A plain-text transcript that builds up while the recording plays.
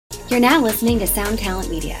You're now listening to Sound Talent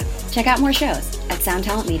Media. Check out more shows at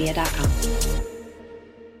soundtalentmedia.com.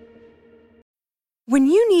 When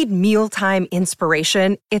you need mealtime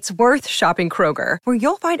inspiration, it's worth shopping Kroger, where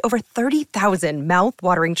you'll find over 30,000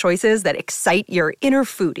 mouth-watering choices that excite your inner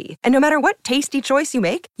foodie. And no matter what tasty choice you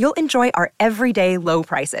make, you'll enjoy our everyday low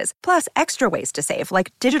prices, plus extra ways to save,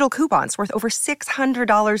 like digital coupons worth over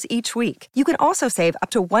 $600 each week. You can also save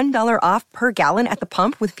up to $1 off per gallon at the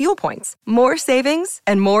pump with fuel points. More savings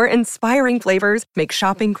and more inspiring flavors make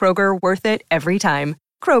shopping Kroger worth it every time.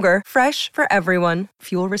 Kroger, fresh for everyone.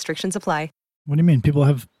 Fuel restrictions apply. What do you mean? People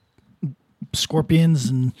have scorpions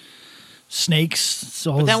and snakes.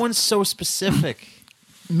 But that one's so specific.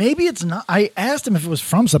 Maybe it's not. I asked him if it was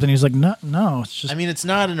from something. He was like, no, it's just. I mean, it's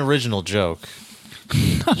not an original joke.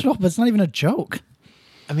 Not at all, but it's not even a joke.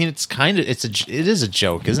 I mean, it is a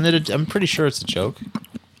joke, isn't it? I'm pretty sure it's a joke.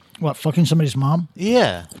 What, fucking somebody's mom?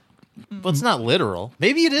 Yeah. Well, it's not literal.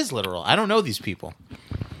 Maybe it is literal. I don't know these people.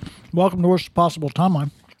 Welcome to Worst Possible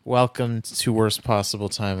Timeline. Welcome to Worst Possible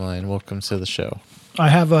Timeline. Welcome to the show. I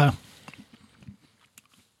have a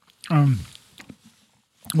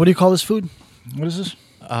what do you call this food? What is this?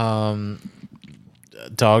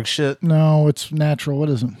 Dog shit. No, it's natural. What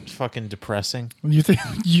is it? Fucking depressing. You think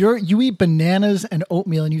you eat bananas and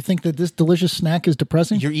oatmeal and you think that this delicious snack is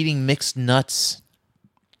depressing? You're eating mixed nuts.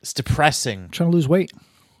 It's depressing. I'm trying to lose weight.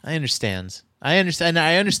 I understand. I understand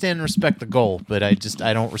and respect the goal, but I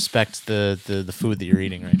don't respect the food that you're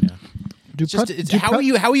eating right now. How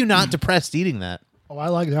are you not depressed eating that? Oh, I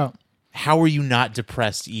like that. How are you not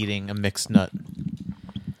depressed eating a mixed nut?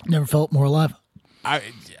 Never felt more alive.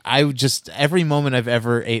 I just every moment I've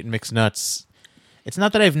ever ate mixed nuts, it's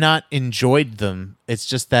not that I've not enjoyed them. It's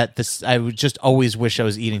just that I would just always wish I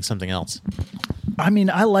was eating something else. I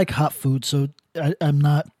mean, I like hot food, so I'm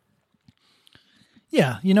not.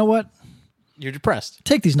 Yeah, you know what? You're depressed.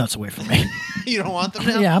 Take these nuts away from me. You don't want them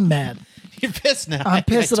now? Yeah, I'm mad. You're pissed now. I'm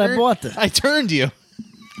pissed that I bought this. I turned you.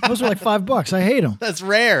 Those were like $5. I hate them. That's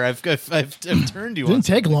rare. I've turned you. Didn't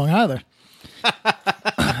take long either.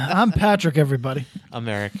 I'm Patrick, everybody. I'm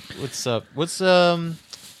Eric. What's up? What do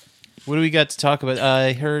we got to talk about?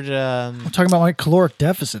 I heard I'm talking about my caloric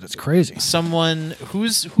deficit. It's crazy. Someone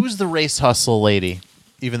who's the race hustle lady,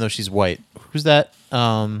 even though she's white. Who's that?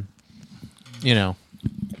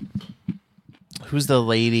 Who's the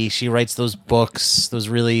lady? She writes those books. Those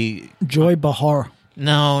really Joy Behar.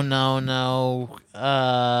 No.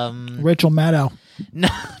 Rachel Maddow.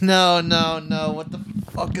 No. What the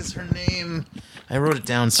fuck is her name? I wrote it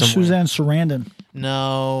down somewhere. Suzanne Sarandon.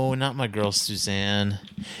 No, not my girl Suzanne.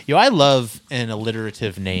 Yo, I love an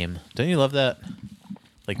alliterative name. Don't you love that?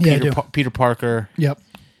 Like Peter Parker. Yep.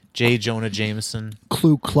 J. Jonah Jameson.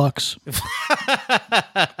 Ku Klux.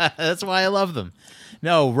 That's why I love them.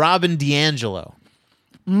 No, Robin DiAngelo.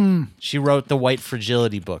 She wrote the White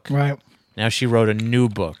Fragility book. Right. Now she wrote a new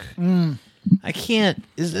book. I can't.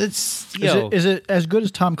 Is it as good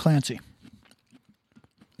as Tom Clancy?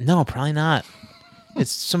 No, probably not.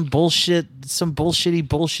 It's some bullshitty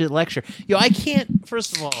bullshit lecture. Yo, I can't.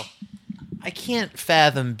 First of all, I can't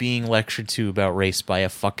fathom being lectured to about race by a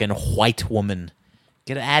fucking white woman.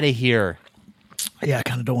 Get out of here. Yeah, I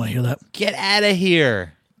kind of don't want to hear that. Get out of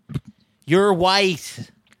here. You're white.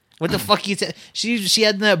 What the fuck you? She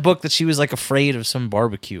had in that book that she was like afraid of some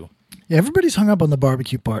barbecue. Yeah, everybody's hung up on the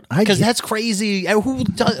barbecue part. Because that's crazy.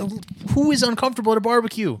 Who is uncomfortable at a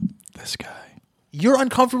barbecue? This guy. You're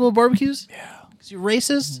uncomfortable at barbecues? Yeah. Because you're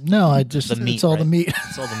racist? No, I just the meat, it's all right? the meat.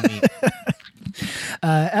 It's all the meat.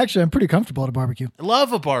 Actually, I'm pretty comfortable at a barbecue. I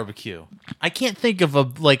love a barbecue. I can't think of a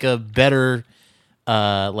better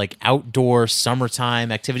outdoor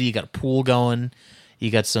summertime activity. You got a pool going. You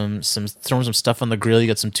got some throwing some stuff on the grill. You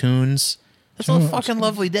got some tunes. It's a fucking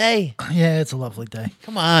lovely day. Yeah, it's a lovely day.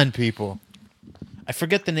 Come on, people. I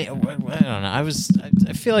forget the name. I don't know.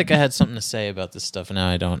 I feel like I had something to say about this stuff, and now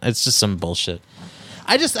I don't. It's just some bullshit.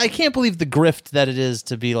 I can't believe the grift that it is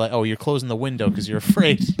to be like, oh, you're closing the window because you're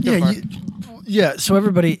afraid. Yeah. So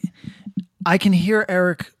everybody, I can hear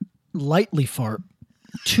Eric lightly fart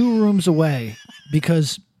 2 rooms away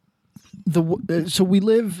because so we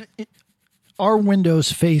live. Our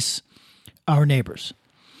windows face our neighbors.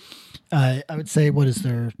 I would say, what is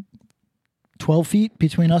there, 12 feet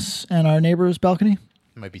between us and our neighbor's balcony?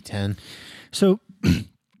 It might be 10. So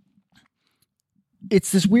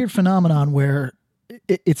it's this weird phenomenon where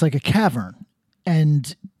it's like a cavern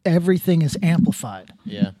and everything is amplified.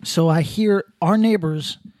 Yeah. So I hear our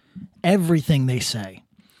neighbors, everything they say.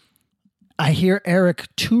 I hear Eric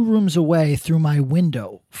 2 rooms away through my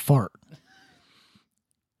window fart.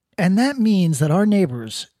 And that means that our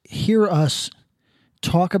neighbors hear us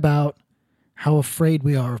talk about how afraid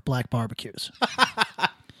we are of black barbecues.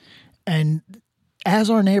 And as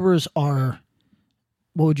our neighbors are,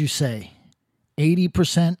 what would you say,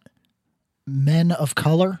 80% men of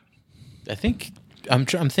color? I think I'm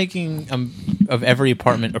thinking of every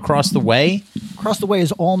apartment across the way. Across the way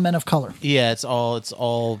is all men of color. Yeah, it's all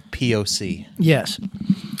POC. Yes.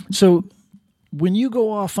 So when you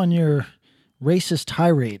go off on your racist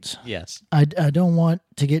tirades, Yes. I don't want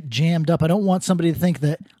to get jammed up. I don't want somebody to think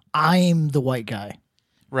that I'm the white guy.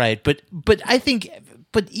 Right, but I think,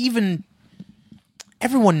 even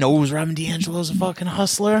everyone knows Robin DiAngelo's a fucking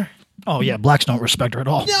hustler. Oh, yeah. Blacks don't respect her at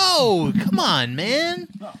all. No, come on, man.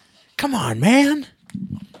 Come on, man.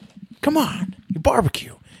 Come on. You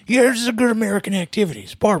barbecue. Here's a good American activity.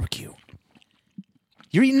 It's barbecue.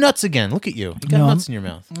 You're eating nuts again. Look at you. You got nuts in your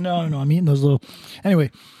mouth. No, I'm eating those little...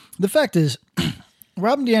 Anyway, the fact is,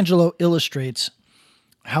 Robin DiAngelo illustrates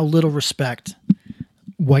how little respect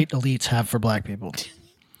white elites have for black people.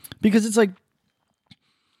 Because it's like,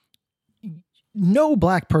 no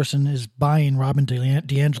black person is buying Robin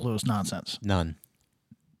DiAngelo's nonsense. None.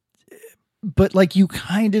 But like, you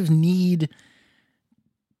kind of need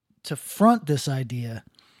to front this idea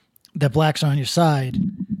that blacks are on your side.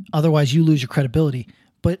 Otherwise, you lose your credibility.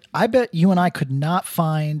 But I bet you and I could not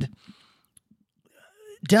find...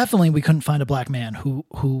 Definitely, we couldn't find a black man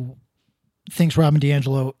who thinks Robin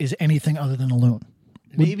DiAngelo is anything other than a loon.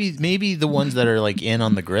 Maybe the ones that are like in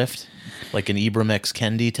on the grift, like an Ibram X.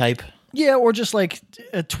 Kendi type. Yeah, or just like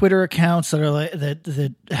Twitter accounts that are like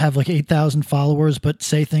that have like 8,000 followers, but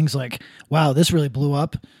say things like, "Wow, this really blew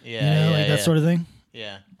up." Like that sort of thing.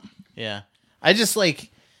 Yeah. I just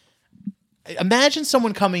like imagine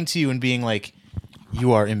someone coming to you and being like,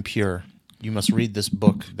 "You are impure. You must read this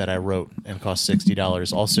book that I wrote and cost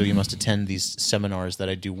 $60. Also, you must attend these seminars that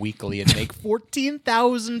I do weekly and make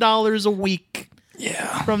 $14,000 a week."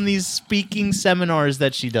 Yeah, from these speaking seminars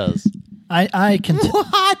that she does. I can.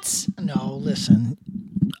 What? No, listen.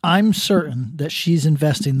 I'm certain that she's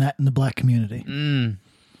investing that in the black community.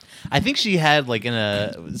 I think she had like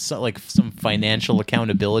some financial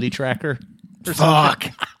accountability tracker.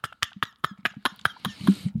 Fuck.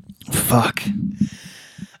 Fuck.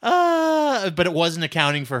 But it wasn't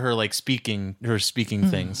accounting for her like speaking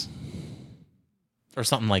things. Or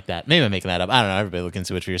something like that. Maybe I'm making that up. I don't know. Everybody look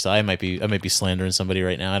into it for yourself. I might be slandering somebody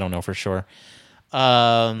right now. I don't know for sure.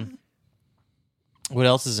 What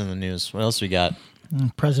else is in the news? What else we got?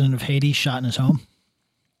 President of Haiti shot in his home.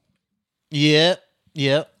 Yeah.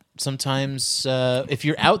 Sometimes if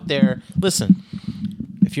you're out there, listen.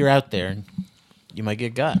 If you're out there, you might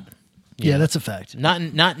get got. Yeah, that's a fact.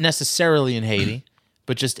 Not necessarily in Haiti,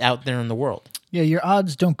 but just out there in the world. Yeah, your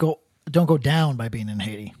odds don't go down by being in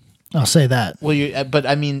Haiti. I'll say that. Well, but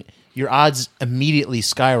I mean, your odds immediately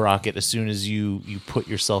skyrocket as soon as you put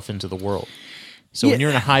yourself into the world. So when you're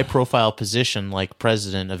in a high-profile position like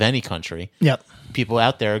president of any country, yep, people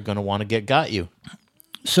out there are going to want to got you.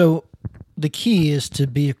 So the key is to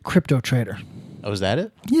be a crypto trader. Oh, is that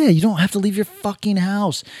it? Yeah, you don't have to leave your fucking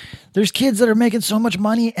house. There's kids that are making so much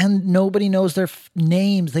money and nobody knows their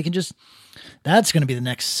names. They can just... That's going to be the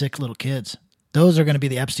next sick little kids. Those are going to be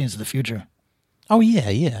the Epsteins of the future. Oh,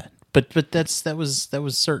 yeah. But that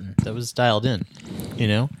was certain. That was dialed in, you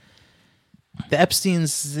know? The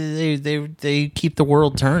Epsteins, they keep the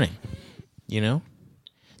world turning, you know?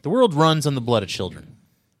 The world runs on the blood of children.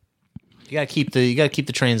 You gotta keep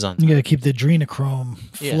the trains on. You gotta keep the adrenochrome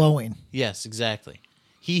flowing. Yes, exactly.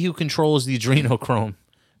 He who controls the adrenochrome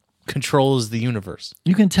controls the universe.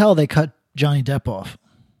 You can tell they cut Johnny Depp off.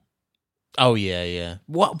 Oh yeah.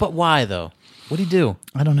 What? But why though? What'd he do?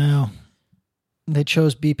 I don't know. They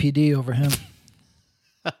chose BPD over him.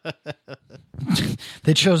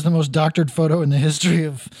 They chose the most doctored photo in the history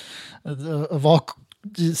of all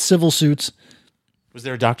civil suits. Was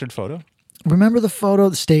there a doctored photo? Remember the photo,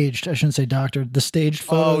 the staged? I shouldn't say doctored. The staged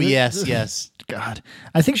photo. Oh yes. God,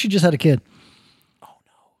 I think she just had a kid. Oh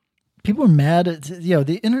no! People are mad at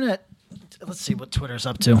the internet. Let's see what Twitter's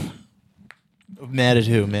up to. Mad at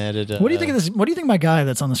who? Mad at what do you think of this? What do you think of my guy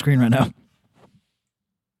that's on the screen right now?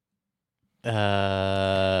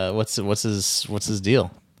 What's his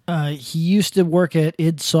deal? He used to work at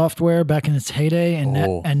id Software back in its heyday,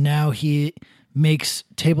 and now he makes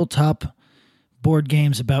tabletop board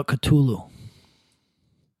games about Cthulhu.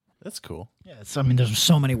 That's cool. Yeah, there's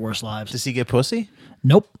so many worse lives. Does he get pussy?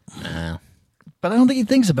 Nope. No. But I don't think he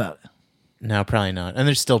thinks about it. No, probably not. And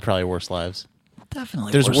there's still probably worse lives.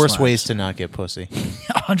 Definitely. There's worse lives. ways to not get pussy.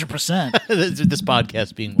 100%. This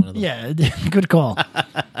podcast being one of them. Yeah, good call.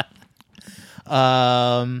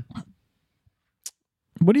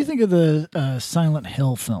 What do you think of the Silent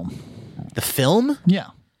Hill film? The film? Yeah.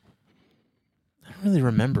 don't really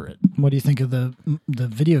remember it. What do you think of the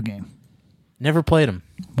video game? Never played them.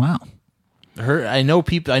 Wow. I know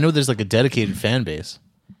people. I know there's like a dedicated fan base.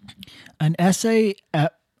 An essay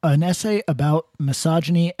about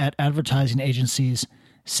misogyny at advertising agencies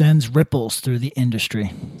sends ripples through the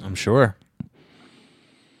industry. I'm sure.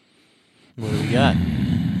 What do we got?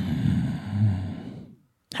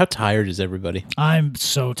 How tired is everybody? I'm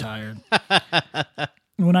so tired.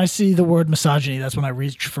 When I see the word misogyny, that's when I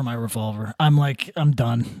reach for my revolver. I'm like, I'm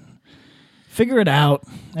done. Figure it out,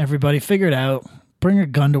 everybody. Figure it out. Bring a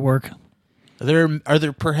gun to work. Are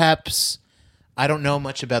there perhaps, I don't know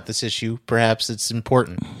much about this issue. Perhaps it's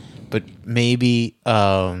important, but maybe.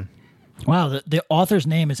 Wow, the author's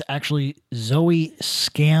name is actually Zoe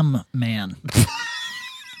Scamman.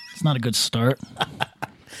 It's not a good start.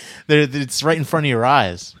 It's right in front of your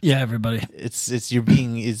eyes. Yeah, everybody. It's you're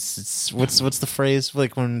being it's what's the phrase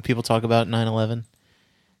like when people talk about 9/11?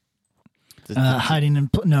 Hiding in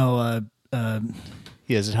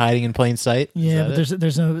Yeah, is it hiding in plain sight? Yeah, but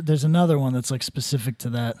there's another one that's like specific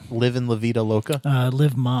to that. Live in La Vida Loca.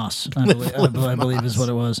 Liv Moss, I believe is what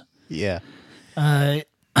it was. Yeah.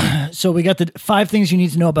 So we got the 5 things you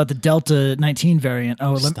need to know about the Delta 19 variant.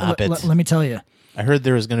 Oh, let me tell you. I heard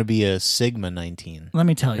there was going to be a Sigma 19. Let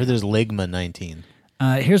me tell I you. heard there's Ligma 19.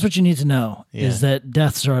 Here's what you need to know is Yeah. that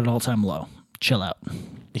deaths are at an all-time low. Chill out.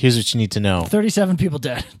 Here's what you need to know. 37 people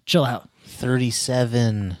dead. Chill out.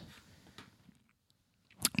 37.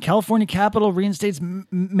 California Capitol reinstates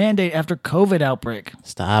mandate after COVID outbreak.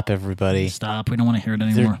 Stop, everybody. Stop. We don't want to hear it They're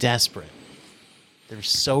anymore. desperate. They're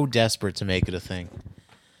so desperate to make it a thing.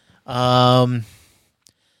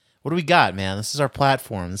 What do we got, man? This is our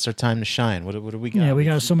platform. This is our time to shine. What do we got? Yeah, we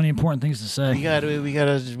got so many important things to say. We got to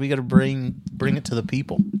bring it to the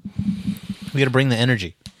people. We got to bring the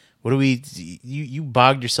energy. What do we? You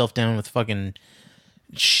bogged yourself down with fucking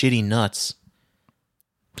shitty nuts.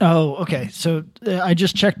 Oh, okay. So I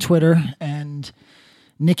just checked Twitter, and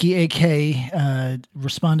Nikki AK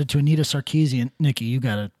responded to Anita Sarkeesian. Nikki, you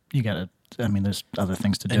gotta. I mean, there's other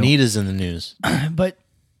things to do. Anita's in the news, but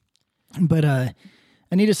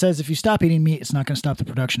Anita says if you stop eating meat, it's not going to stop the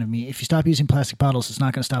production of meat. If you stop using plastic bottles, it's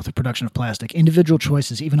not going to stop the production of plastic. Individual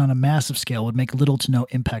choices, even on a massive scale, would make little to no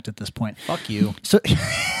impact at this point. Fuck you. So,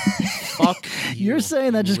 fuck you. You're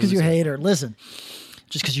saying that just because you're a hater. Listen,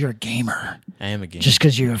 just because you're a gamer. I am a gamer. Just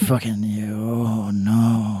because you're a fucking oh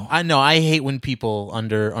no. I know. I hate when people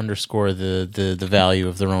underscore the value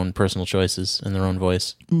of their own personal choices and their own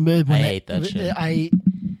voice. I hate that shit.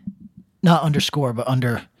 Not underscore, but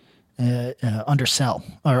undersell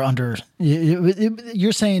or under.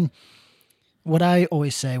 You're saying what I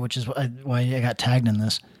always say, which is why I got tagged in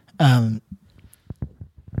this.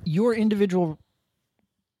 Your individual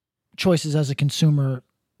choices as a consumer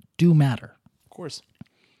do matter. Of course.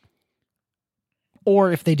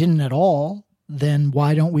 Or if they didn't at all, then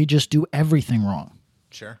why don't we just do everything wrong?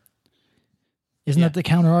 Sure. Isn't that the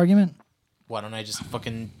counter argument? Why don't I just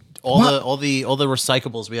fucking all the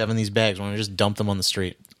recyclables we have in these bags? Why don't I just dump them on the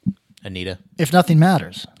street? Anita. If nothing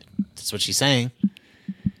matters. That's what she's saying.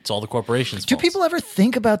 It's all the corporations' Do faults. people ever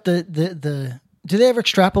think about the do they ever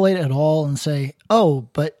extrapolate at all and say, oh,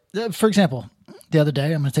 but for example, the other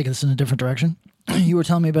day, I'm going to take this in a different direction. You were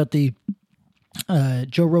telling me about the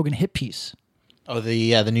Joe Rogan hit piece. Oh,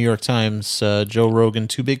 the New York Times, Joe Rogan,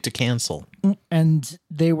 too big to cancel. And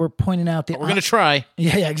they were pointing out We're going to try.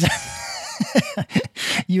 Yeah, exactly.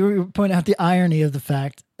 You were pointing out the irony of the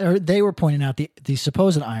fact, or they were pointing out the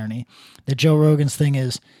supposed irony that Joe Rogan's thing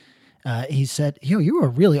is, he said, you are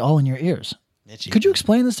really all in your ears. Itchy. Could you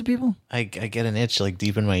explain this to people? I get an itch like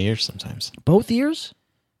deep in my ears sometimes. Both ears?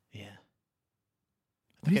 Yeah.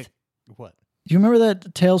 What? Do you remember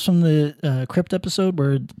that Tales from the Crypt episode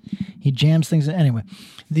where he jams things in? Anyway,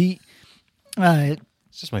 It's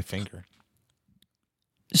just my finger.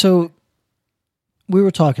 So we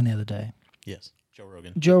were talking the other day. Yes. Joe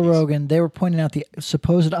Rogan. Joe Rogan, they were pointing out the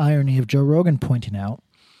supposed irony of Joe Rogan pointing out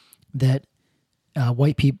that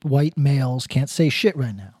white males can't say shit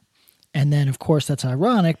right now. And then, of course, that's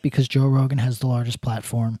ironic because Joe Rogan has the largest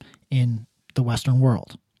platform in the Western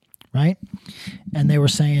world, right? And they were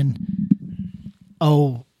saying,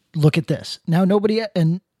 oh, look at this. Now, nobody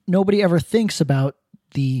ever thinks about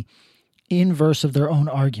the inverse of their own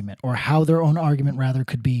argument or how their own argument, rather,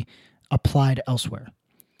 could be applied elsewhere.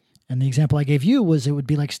 And the example I gave you was it would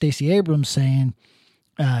be like Stacey Abrams saying,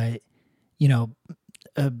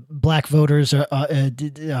 black voters are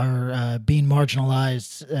being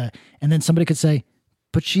marginalized. And then somebody could say,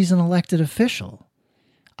 but she's an elected official.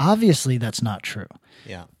 Obviously, that's not true.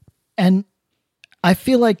 Yeah. And I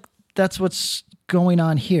feel like that's what's going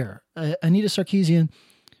on here. Anita Sarkeesian,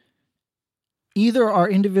 either our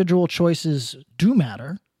individual choices do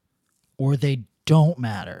matter or they don't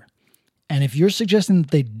matter. And if you're suggesting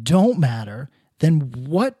that they don't matter, then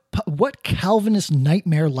what Calvinist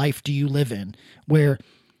nightmare life do you live in where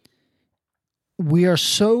we are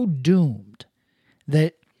so doomed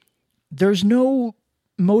that there's no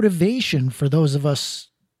motivation for those of us?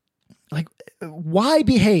 Like, why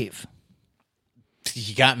behave?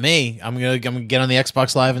 You got me. I'm gonna get on the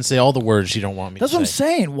Xbox Live and say all the words you don't want me That's to what I'm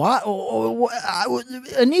say. saying. Why,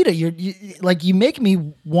 Anita? You make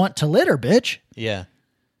me want to litter, bitch. Yeah.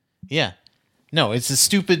 No, it's a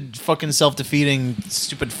stupid fucking self-defeating,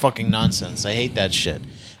 stupid fucking nonsense. I hate that shit.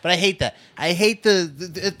 But I hate that. I hate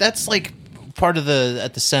that's like part of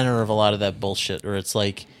at the center of a lot of that bullshit, where it's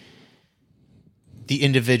like the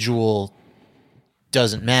individual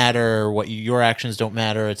doesn't matter, your actions don't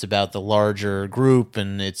matter. It's about the larger group,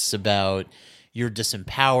 and it's about you're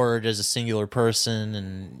disempowered as a singular person,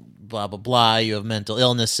 and blah blah blah. You have mental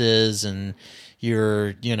illnesses, and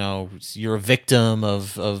you're a victim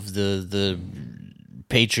of the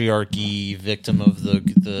patriarchy, victim of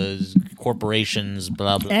the corporations,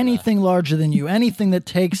 blah blah. Anything larger than you, anything that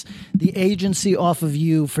takes the agency off of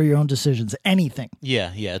you for your own decisions, anything.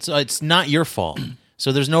 Yeah. It's not your fault.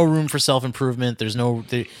 So there's no room for self-improvement.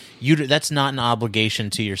 That's not an obligation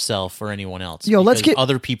to yourself or anyone else. Let's get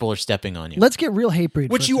other people are stepping on you. Let's get real hate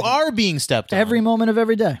breed. Which you are being stepped on. Every moment of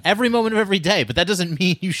every day. Every moment of every day. But that doesn't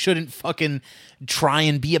mean you shouldn't fucking try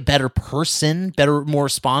and be a better person, more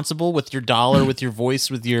responsible with your dollar, with your voice,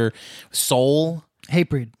 with your soul. Hate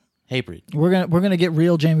breed. Hate breed. We're gonna get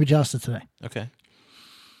real Jamie Justa today. Okay.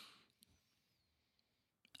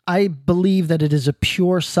 I believe that it is a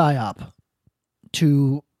pure psyop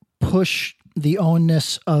to push the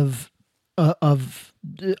ownness of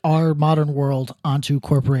our modern world onto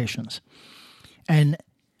corporations. And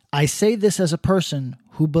I say this as a person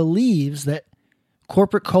who believes that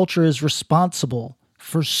corporate culture is responsible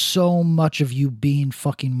for so much of you being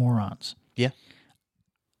fucking morons. Yeah.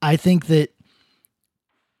 I think that,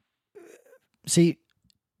 see,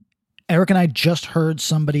 Eric and I just heard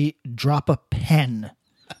somebody drop a pen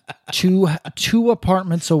two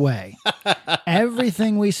apartments away.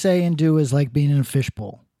 Everything we say and do is like being in a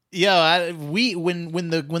fishbowl. Yeah, when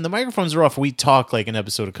the microphones are off, we talk like an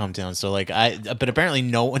episode of Come Down. So but apparently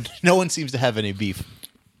no one seems to have any beef.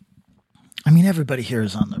 I mean, everybody here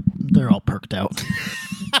is they're all perked out.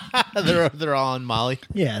 they're all on Molly.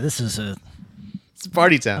 Yeah, this is it's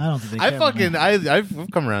party town. I don't think they care,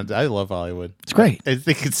 I've come around. I love Hollywood. It's great. I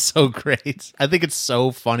think it's so great. I think it's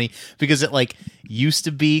so funny because it like used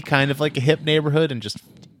to be kind of like a hip neighborhood and just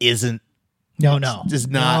isn't. No, is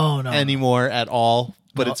not anymore at all.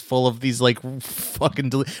 But it's full of these like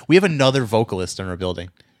fucking. We have another vocalist in our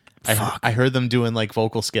building. I heard them doing like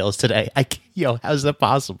vocal scales today. How's that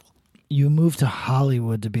possible? You moved to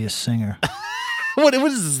Hollywood to be a singer. What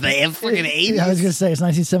is this? They have fucking 80s? I was gonna say it's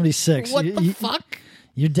 1976. What the fuck?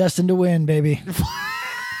 You're destined to win, baby.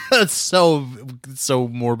 That's so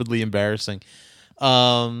morbidly embarrassing.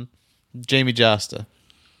 Jamie Justa.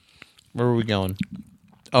 Where are we going?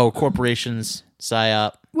 Oh, corporations,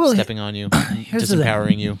 psyop, stepping on you,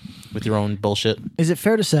 disempowering you with your own bullshit. Is it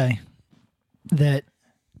fair to say that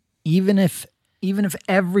even if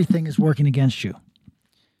everything is working against you,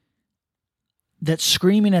 that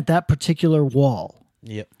screaming at that particular wall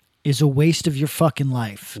is a waste of your fucking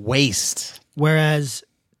life? Waste. Whereas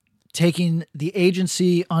taking the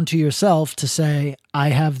agency onto yourself to say, I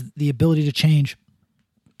have the ability to change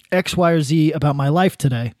X, Y, or Z about my life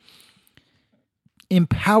today,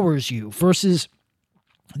 empowers you versus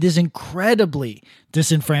this incredibly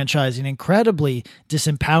disenfranchising, incredibly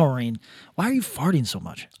disempowering. Why are you farting so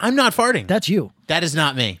much? I'm not farting. That's you. That is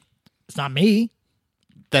not me. It's not me.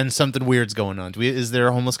 Then something weird's going on. Is there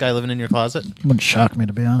a homeless guy living in your closet? Wouldn't shock me,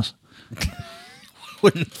 to be honest.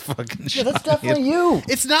 Wouldn't fucking shock me. That's definitely you.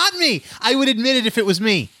 It's not me. I would admit it if it was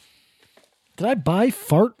me. Did I buy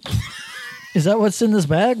fart? Is that what's in this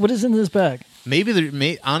bag? What is in this bag?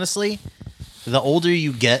 Honestly, the older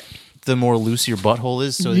you get, the more loose your butthole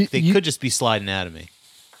is, so they could just be sliding out of me.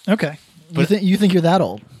 Okay. But you think you're that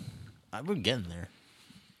old? We're getting there.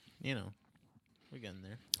 We're getting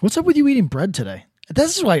there. What's up with you eating bread today?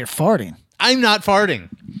 This is why you're farting. I'm not farting.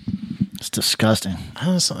 It's disgusting.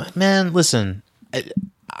 Honestly, man, listen.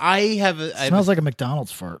 Smells like a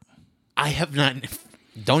McDonald's fart. I have not.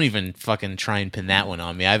 Don't even fucking try and pin that one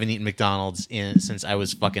on me. I haven't eaten McDonald's since I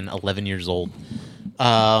was fucking 11 years old.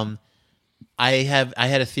 I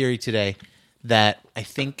had a theory today that I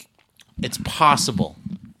think it's possible.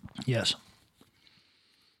 Yes.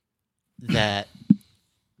 That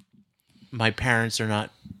my parents are not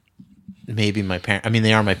maybe my parents. I mean,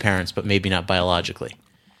 they are my parents, but maybe not biologically,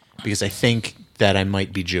 because I think that I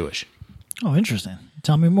might be Jewish. Oh, interesting.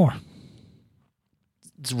 Tell me more.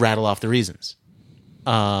 Let's rattle off the reasons.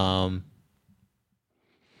 I'm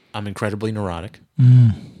incredibly neurotic.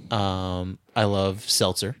 I love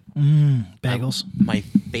seltzer. Bagels. My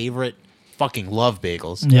favorite, fucking love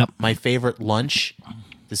bagels. Yep. My favorite lunch.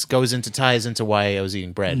 This ties into why I was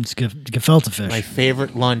eating bread. It's gefilte fish. My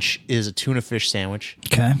favorite lunch is a tuna fish sandwich,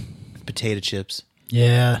 Okay. potato chips,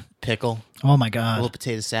 Yeah. pickle, Oh my a god. little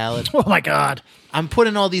potato salad. Oh my god. I'm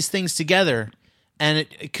putting all these things together, and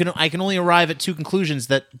I can only arrive at two conclusions: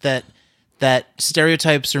 that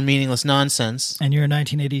stereotypes are meaningless nonsense, And you're a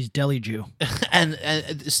 1980s deli Jew. and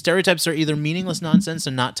stereotypes are either meaningless nonsense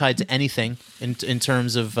and not tied to anything in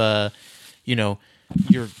terms of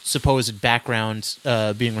your supposed background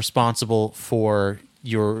being responsible for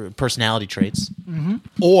your personality traits,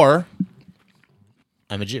 or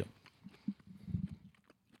I'm a Jew.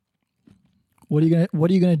 What are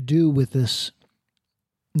you gonna do with this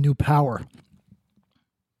new power?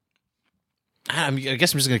 I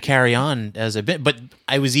guess I'm just going to carry on as I've been. But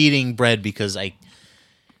I was eating bread because I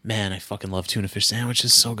fucking love tuna fish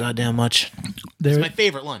sandwiches so goddamn much. It's my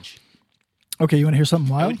favorite lunch. Okay, you want to hear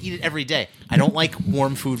something I wild? would eat it every day. I don't like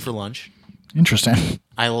warm food for lunch. Interesting.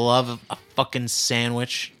 I love a fucking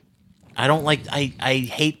sandwich. I don't like. I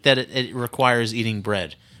hate that it requires eating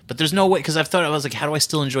bread. But there's no way, because I was like, how do I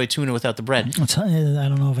still enjoy tuna without the bread? I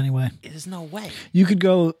don't know of any way. There's no way. You could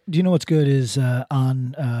go. Do you know what's good is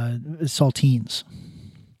on saltines?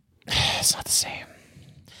 It's not the same.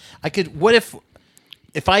 I could. What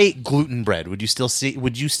if I ate gluten bread? Would you still see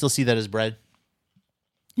that as bread?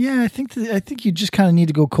 Yeah, I think you just kind of need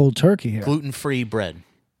to go cold turkey here. Gluten-free bread.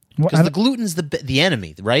 Well, Because the gluten's the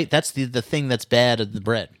enemy, right? That's the thing that's bad at the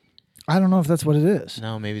bread. I don't know if that's what it is.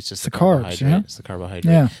 No, maybe it's just the the carbs, carbohydrate. yeah? It's the carbohydrate.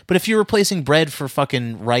 Yeah. But if you're replacing bread for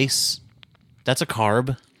fucking rice, that's a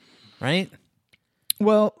carb, right?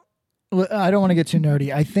 Well, I don't want to get too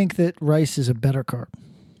nerdy. I think that rice is a better carb.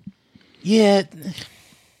 Yeah.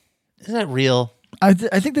 Is that real? I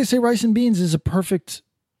think they say rice and beans is a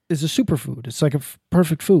superfood. It's like a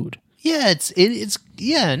perfect food. Yeah, it's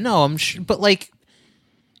yeah, no, I'm sure, but like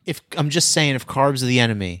if I'm just saying if carbs are the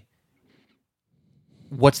enemy,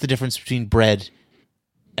 what's the difference between bread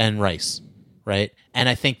and rice, right? And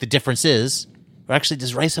I think the difference is, or actually,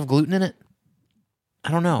 does rice have gluten in it?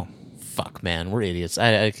 I don't know. Fuck, man, we're idiots.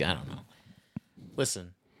 I don't know.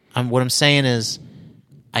 Listen, what I'm saying is,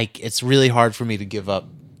 it's really hard for me to give up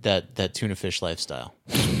that tuna fish lifestyle.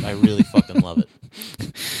 I really fucking love it.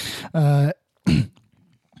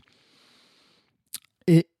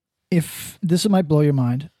 If this might blow your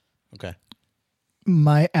mind, Okay.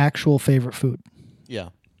 my actual favorite food. Yeah.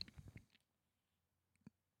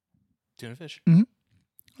 Tuna fish.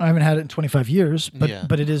 I haven't had it in 25 years, but Yeah.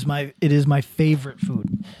 but it is my favorite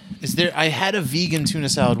food. I had a vegan tuna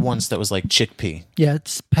salad once that was like chickpea. Yeah,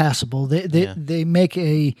 it's passable. They make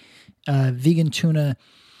a vegan tuna,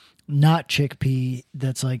 not chickpea,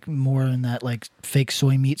 that's like more in that like fake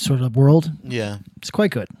soy meat sort of world. Yeah. It's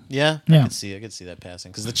quite good. Yeah. Yeah. I could see that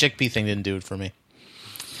passing because the chickpea thing didn't do it for me.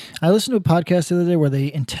 I listened to a podcast the other day where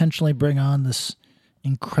they intentionally bring on this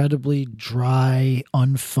incredibly dry,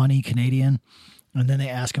 unfunny Canadian, and then they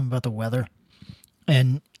ask him about the weather,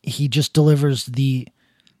 and he just delivers the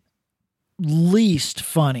least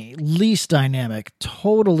funny, least dynamic,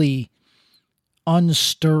 totally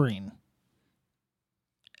unstirring,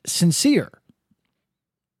 sincere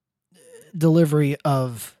delivery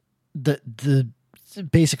of the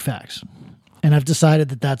basic facts. And I've decided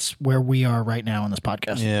that that's where we are right now in this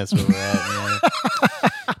podcast. Yeah, that's where we're at.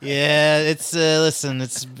 Yeah, it's listen,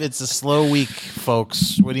 it's a slow week,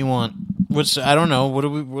 folks. What do you want? I don't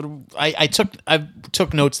know. I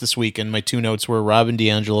took notes this week, and my two notes were Robin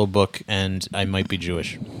DiAngelo book and I might be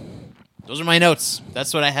Jewish. Those are my notes.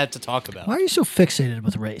 That's what I had to talk about. Why are you so fixated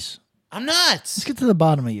with race? I'm not. Let's get to the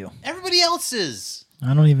bottom of you. Everybody else is.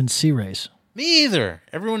 I don't even see race. Me either.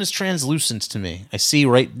 Everyone is translucent to me. I see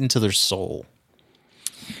right into their soul.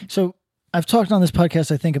 So I've talked on this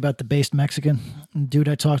podcast, I think, about the based Mexican dude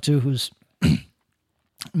I talked to who's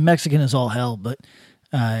Mexican as all hell, but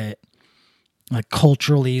like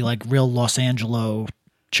culturally, like real Los Angeles,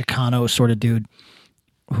 Chicano sort of dude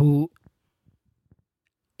who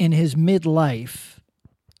in his midlife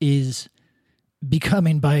is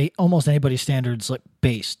becoming, by almost anybody's standards, like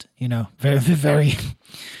based, very, very,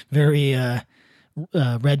 very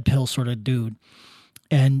red pill sort of dude.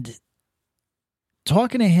 And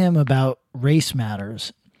talking to him about race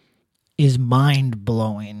matters is mind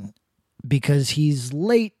blowing because he's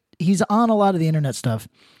on a lot of the internet stuff,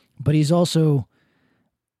 but he's also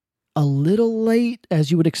a little late,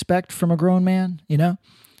 as you would expect from a grown man, you know?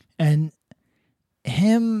 And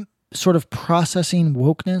him sort of processing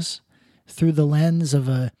wokeness through the lens of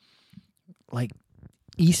a like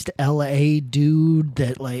East LA dude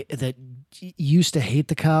that used to hate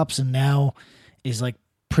the cops and now is like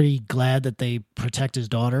pretty glad that they protect his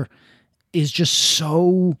daughter is just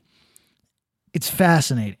so, it's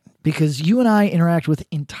fascinating because you and I interact with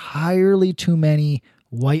entirely too many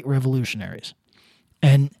white revolutionaries.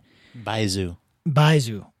 And Baizu.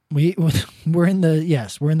 We're in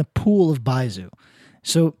the pool of Baizu.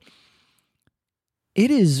 So it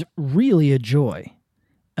is really a joy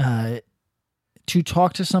to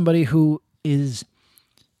talk to somebody who is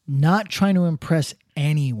not trying to impress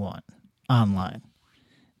anyone online.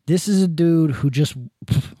 This is a dude who just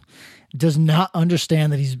does not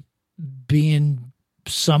understand that he's being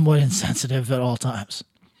somewhat insensitive at all times.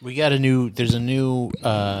 There's a new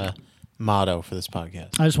motto for this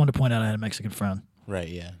podcast. I just wanted to point out I had a Mexican friend. Right,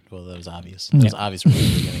 yeah. Well, that was obvious. That was obvious from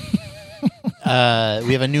the beginning.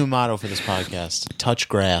 We have a new motto for this podcast. Touch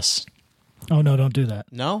grass. Oh, no, don't do that.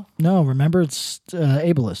 No? No, remember, it's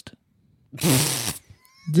ableist.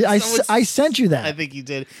 I sent you that. I think you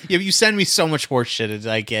did. Yeah, you send me so much horse shit.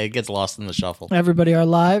 It gets lost in the shuffle. Everybody, our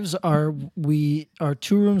lives we are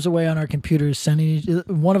 2 rooms away on our computers.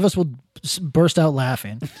 One of us will burst out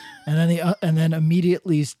laughing, and then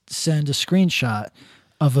immediately send a screenshot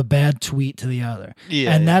of a bad tweet to the other.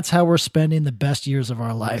 Yeah, and that's how we're spending the best years of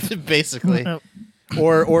our life, basically.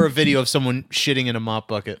 Or a video of someone shitting in a mop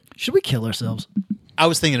bucket. Should we kill ourselves? I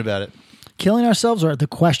was thinking about it. Killing ourselves, or the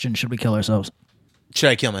question: should we kill ourselves? Should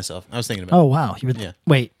I kill myself? I was thinking about it. Oh, wow.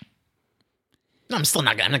 Wait. No, I'm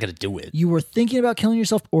not going to do it. You were thinking about killing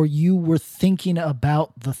yourself, or you were thinking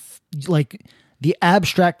about the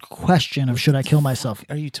abstract question of should I kill myself?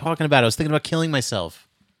 Are you talking about? I was thinking about killing myself.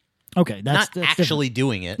 Okay. That's actually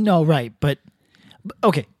doing it. No, right. But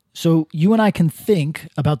okay. So you and I can think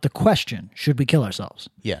about the question, should we kill ourselves?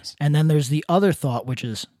 Yes. And then there's the other thought, which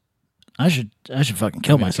is, I should fucking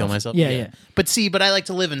kill myself. Kill myself? Yeah. But I like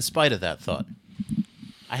to live in spite of that thought.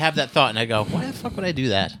 I have that thought and I go, why the fuck would I do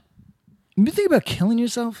that? You think about killing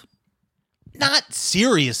yourself? Not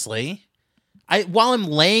seriously. While I'm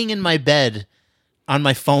laying in my bed on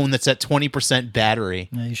my phone that's at 20% battery,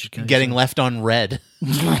 you should kill getting yourself. left on red,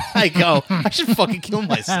 I go, I should fucking kill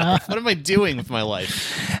myself. What am I doing with my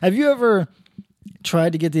life? Have you ever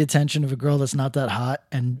tried to get the attention of a girl that's not that hot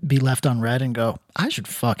and be left on red and go, I should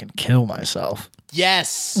fucking kill myself?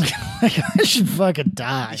 Yes. I should fucking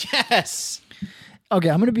die. Yes. Okay,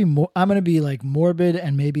 I'm gonna be like morbid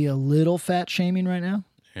and maybe a little fat shaming right now.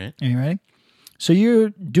 All right. Are you ready? So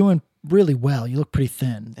you're doing really well. You look pretty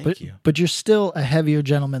thin. Thank you. But you're still a heavier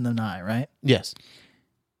gentleman than I, right? Yes.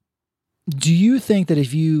 Do you think that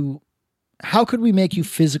how could we make you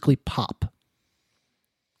physically pop?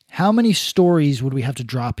 How many stories would we have to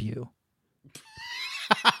drop you?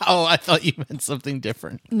 Oh, I thought you meant something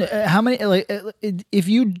different. How many, if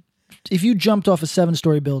you jumped off a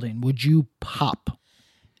 7-story building, would you pop?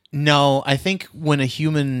 No, I think when a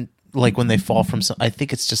human, when they fall from I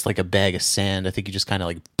think it's just like a bag of sand. I think you just kind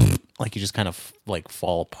of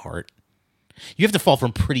fall apart. You have to fall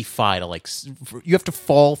from pretty high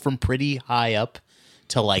up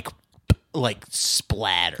to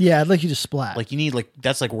splatter. Yeah, I'd like you to splat. You need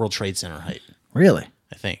that's like World Trade Center height. Really?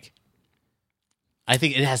 I think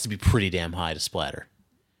it has to be pretty damn high to splatter.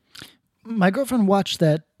 My girlfriend watched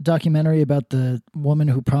that documentary about the woman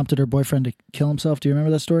who prompted her boyfriend to kill himself. Do you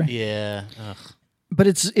remember that story? Yeah. Ugh. But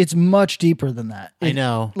it's much deeper than that. I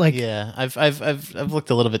know. Yeah, I've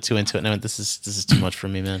looked a little bit too into it, and I went, this is too much for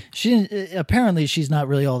me, man. Apparently she's not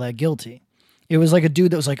really all that guilty. It was like a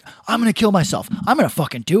dude that was like, I'm gonna kill myself. I'm gonna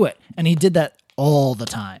fucking do it, and he did that all the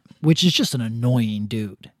time, which is just an annoying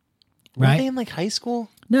dude. Right? Were they in high school?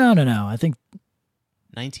 No. I think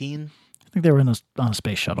 19. I think they were on a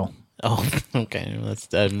space shuttle. Oh, okay. You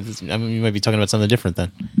might be talking about something different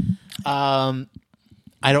then.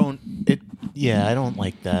 I don't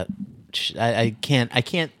like that. I can't.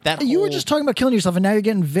 That you were just talking about killing yourself, and now you're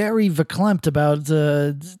getting very verklempt about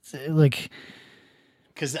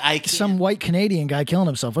because some white Canadian guy killing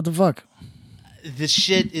himself. What the fuck? This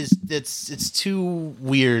shit it's too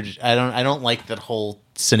weird. I don't like that whole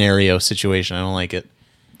scenario situation. I don't like it.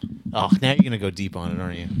 Oh, now you're gonna go deep on it,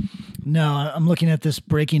 aren't you? No, I'm looking at this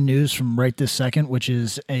breaking news from right this second, which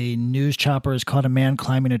is a news chopper has caught a man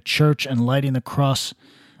climbing a church and lighting the cross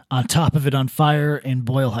on top of it on fire in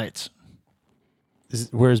Boyle Heights.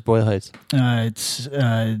 Where is Boyle Heights? It's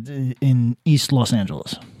in East Los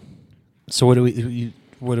Angeles. So what do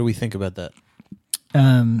we think about that?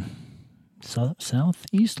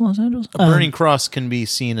 southeast Los Angeles. A burning cross can be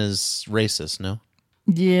seen as racist, no?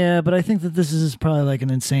 Yeah, but I think that this is probably like an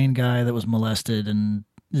insane guy that was molested and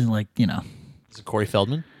like, you know. Is it Corey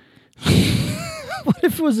Feldman? What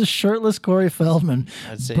if it was a shirtless Corey Feldman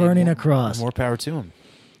I'd say burning a cross? More power to him.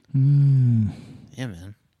 Yeah,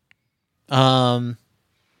 man.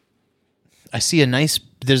 I see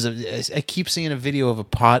I keep seeing a video of a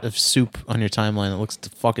pot of soup on your timeline that looks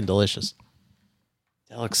fucking delicious.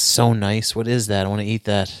 That looks so nice. What is that? I want to eat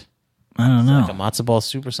that. I don't know. Like a matzo ball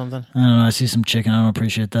soup or something? I don't know. I see some chicken. I don't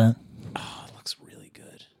appreciate that. Oh, it looks really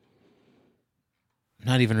good. I'm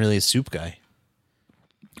not even really a soup guy.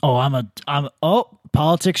 Oh,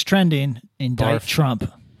 politics trending. Indict Barf.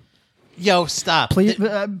 Trump. Yo, stop.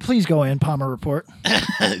 Please go in, Palmer Report.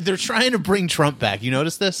 They're trying to bring Trump back. You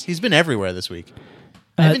notice this? He's been everywhere this week.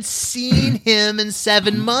 I haven't seen him in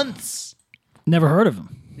 7 months. Never heard of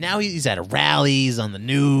him. Now he's at a rally. He's on the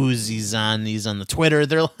news. He's on the Twitter.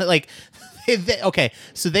 They're like, okay.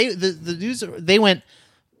 So the news, they went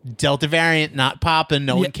Delta variant not popping.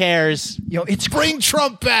 No one cares. Yo, it's bring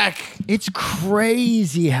Trump back. It's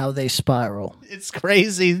crazy how they spiral. It's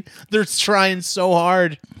crazy. They're trying so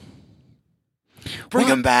hard. Bring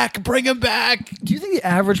him back. Bring him back. Do you think the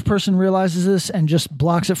average person realizes this and just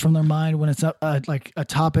blocks it from their mind when it's like a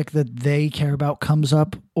topic that they care about comes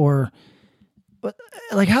up? Or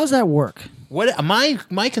like, how's that work? What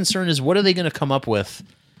my concern is, what are they going to come up with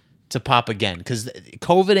to pop again? Because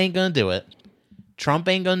COVID ain't going to do it. Trump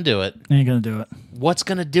ain't going to do it. Ain't going to do it. What's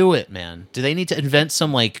going to do it, man? Do they need to invent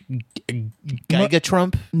some like Giga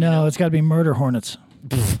Trump? No, it's got to be murder hornets.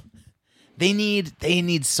 They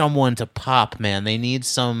need someone to pop, man. They need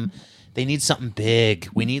something big.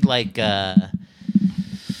 We need like alt-right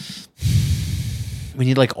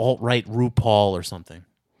RuPaul or something.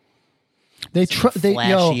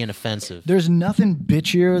 Flashy and offensive. There's nothing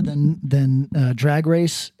bitchier than Drag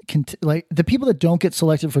Race. Like the people that don't get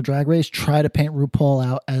selected for Drag Race try to paint RuPaul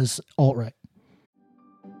out as alt-right.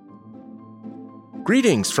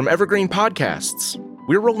 Greetings from Evergreen Podcasts.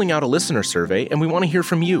 We're rolling out a listener survey, and we want to hear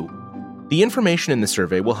from you. The information in the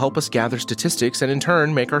survey will help us gather statistics and in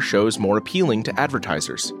turn make our shows more appealing to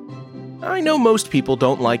advertisers. I know most people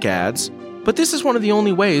don't like ads, but this is one of the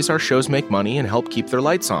only ways our shows make money and help keep their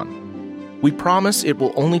lights on. We promise it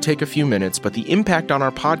will only take a few minutes, but the impact on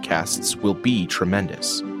our podcasts will be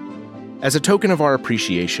tremendous. As a token of our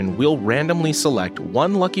appreciation, we'll randomly select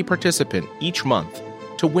one lucky participant each month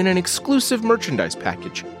to win an exclusive merchandise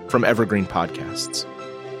package from Evergreen Podcasts.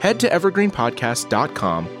 Head to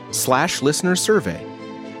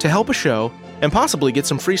evergreenpodcast.com/listenersurvey to help a show and possibly get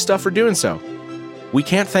some free stuff for doing so. We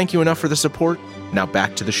can't thank you enough for the support. Now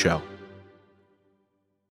back to the show.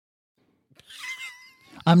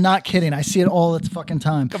 I'm not kidding. I see it all the fucking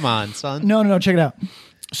time. Come on, son. No. Check it out.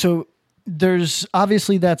 So there's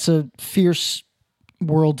obviously that's a fierce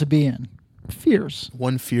world to be in. Fierce.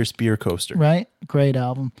 One Fierce beer coaster. Right? Great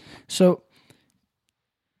album. So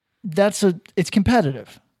it's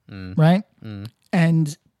competitive. Right?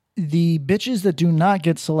 And the bitches that do not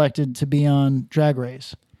get selected to be on Drag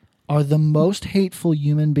Race are the most hateful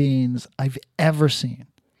human beings I've ever seen.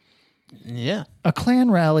 Yeah. A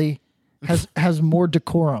Klan rally has more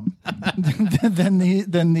decorum than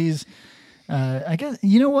these. I guess,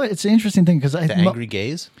 you know what? It's an interesting thing because the angry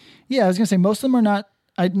gays? Yeah, I was going to say most of them are not.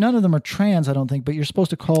 None of them are trans, I don't think, but you're supposed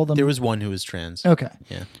to call them. There was one who was trans. Okay.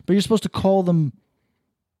 Yeah. But you're supposed to call them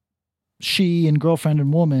she and girlfriend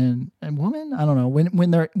and woman. I don't know.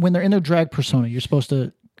 When they're in their drag persona, you're supposed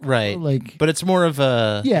to like. But it's more of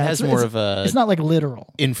a. Yeah, it's not like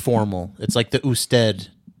literal. Informal. It's like the usted.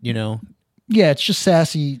 You know. Yeah, it's just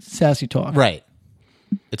sassy talk. Right.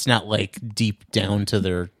 It's not like deep down to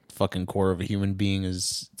their fucking core of a human being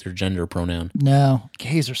is their gender pronoun. No,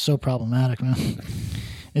 gays are so problematic, man.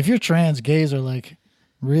 If you're trans, gays are like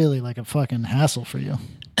really like a fucking hassle for you.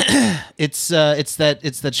 It's that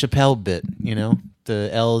Chappelle bit, you know, the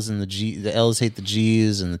L's and the G. The L's hate the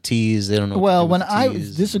G's and the T's. They don't know. Well,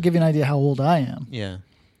 this will give you an idea how old I am. Yeah.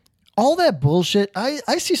 All that bullshit.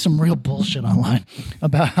 I see some real bullshit online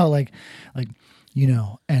about how like you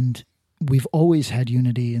know, and we've always had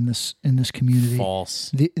unity in this community.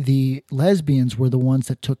 False. The lesbians were the ones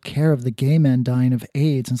that took care of the gay men dying of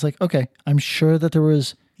AIDS. And it's like, okay, I'm sure that there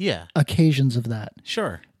was occasions of that.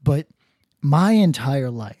 Sure. But my entire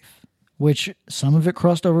life, which some of it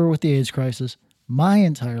crossed over with the AIDS crisis, my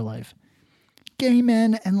entire life, gay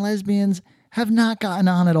men and lesbians have not gotten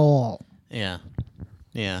on at all. Yeah.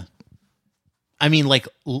 Yeah. I mean, like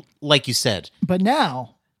you said. But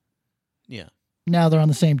now. Yeah. Now they're on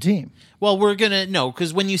the same team. Well, we're gonna no,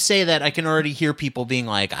 because when you say that, I can already hear people being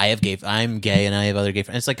like, I'm gay, and I have other gay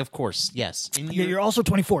friends. It's like, of course, yes. And You're also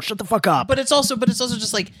 24. Shut the fuck up. But it's also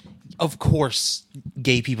just like, of course,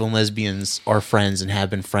 gay people and lesbians are friends and have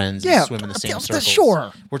been friends and swim in the same circles.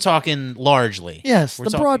 Sure. We're talking largely. Yes, We're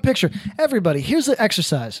the talking- broad picture. Everybody, here's the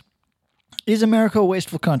exercise. Is America a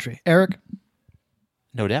wasteful country? Eric,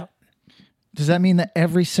 No doubt. does that mean that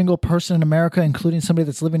every single person in America, including somebody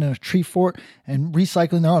that's living in a tree fort and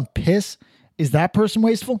recycling their own piss, is that person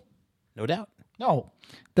wasteful? No doubt. No.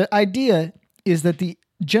 The idea is that the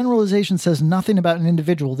generalization says nothing about an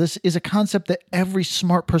individual. This is a concept that every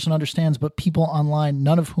smart person understands, but people online,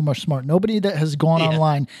 none of whom are smart. Nobody that has gone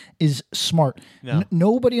online is smart. No.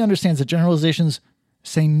 Nobody understands that generalizations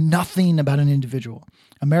say nothing about an individual.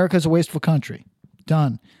 America is a wasteful country.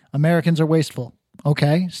 Done. Americans are wasteful.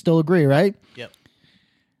 Okay, still agree, right? Yep.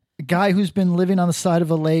 A guy who's been living on the side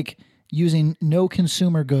of a lake using no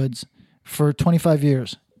consumer goods for 25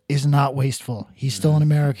 years is not wasteful. He's still an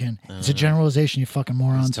American. It's a generalization, you fucking His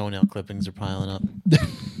morons. toenail clippings are piling up.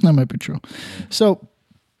 That might be true. So,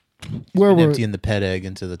 where And were emptying the pet egg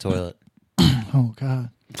into the toilet. Oh, God.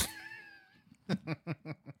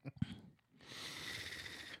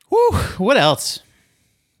 Whew. What else?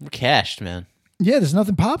 We're cashed, man. Yeah, there's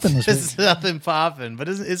nothing popping this week. There's nothing popping, but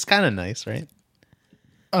it's kind of nice, right?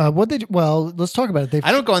 What they do? Well, let's talk about it.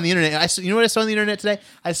 I don't go on the internet. You know what I saw on the internet today?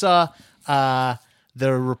 I saw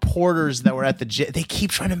the reporters that were at they keep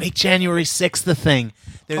trying to make January 6th the thing.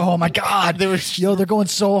 Oh my God! They were, Yo, they're going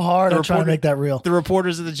so hard on trying to make that real. The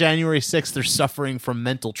reporters of the January 6th are suffering from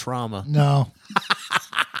mental trauma. No.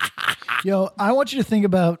 Yo, I want you to think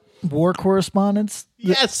about war correspondents.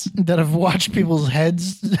 Yes. That have watched people's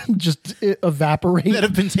heads just evaporate. That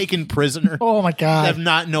have been taken prisoner. Oh my That God! have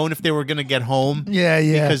not known if they were going to get home. Yeah.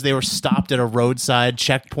 Because they were stopped at a roadside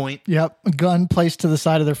checkpoint. Yep, a gun placed to the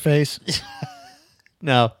side of their face.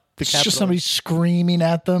 No. It's just somebody screaming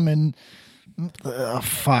at them and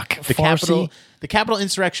fuck. The Capitol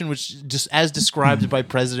insurrection, which just as described by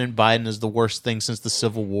President Biden, is the worst thing since the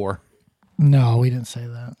Civil War. No, we didn't say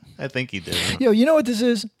that. I think he did. Yo, you know what this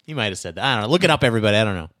is? He might have said that. I don't know. Look it up, everybody. I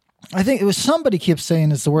don't know. I think it was somebody keeps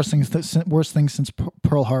saying it's the worst thing since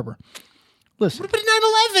Pearl Harbor. Listen, What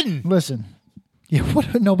about 9/11? listen. Yeah,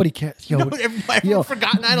 what? Nobody cares. Yo, Everyone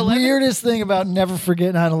forgot 9/11. Weirdest thing about never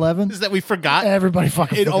forget 9/11 Is that we forgot? everybody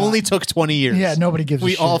fucking. It forgot. only took 20 years. Yeah, nobody gives a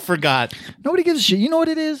We shit. all forgot. Nobody gives a shit. You know what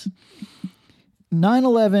it is?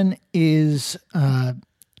 9/11 is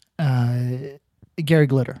Gary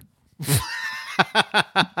Glitter.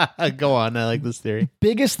 Go on. I like this theory.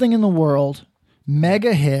 Biggest thing in the world,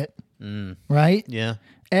 mega hit, right? Yeah.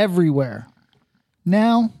 Everywhere.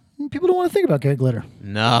 Now, people don't want to think about Gary Glitter.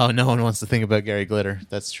 No one wants to think about Gary Glitter.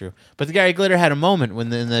 That's true. But the Gary Glitter had a moment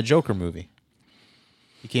in the Joker movie.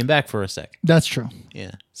 He came back for a sec. That's true.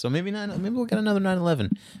 Yeah. So maybe we'll get another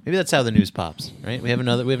 9/11. Maybe that's how the news pops, right? We have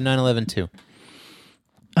 9/11 too.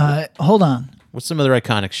 Hold on. What's some other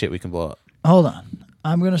iconic shit we can blow up? Hold on.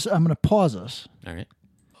 I'm gonna pause us. All right.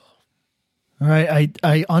 All right.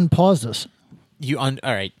 I unpaused us. All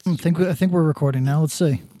right. I think we're recording now. Let's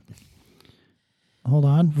see. Hold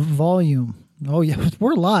on. Volume. Oh yeah,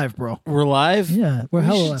 we're live, bro. We're live? Yeah, we're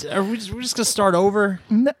hella live. Are we're just gonna start over?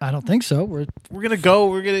 No, I don't think so. We're We're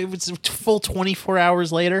gonna it's a full 24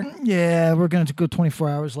 hours later. we're gonna go 24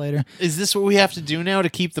 hours later. Is this what we have to do now to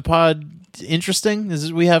keep the pod interesting? Is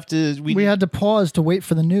this, we had to pause to wait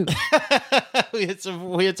for the news. we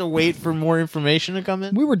had to wait for more information to come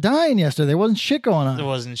in. We were dying yesterday. There wasn't shit going There on.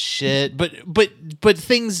 wasn't shit, but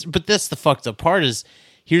things. But that's the fucked up part. Is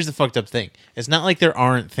here's the fucked up thing. It's not like there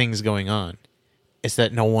aren't things going on. It's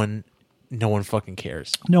that no one fucking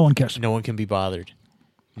cares. No one cares. No one can be bothered.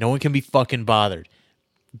 No one can be fucking bothered.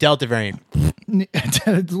 Delta variant.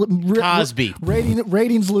 Cosby.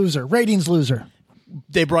 Ratings loser.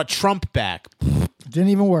 They brought Trump back. Didn't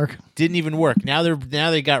even work. Didn't even work. Now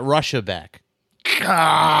they got Russia back.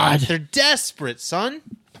 God. They're desperate, son.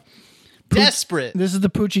 Desperate. This is the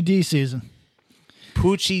Poochie D season.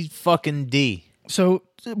 Poochie fucking D. So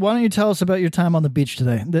why don't you tell us about your time on the beach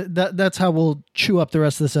today? That's how we'll chew up the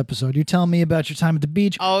rest of this episode. You tell me about your time at the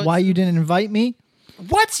beach, why you didn't invite me.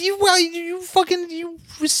 What? You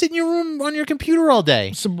sit in your room on your computer all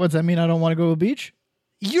day. So what's that mean? I don't want to go to a beach?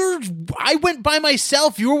 I went by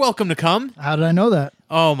myself. You were welcome to come. How did I know that?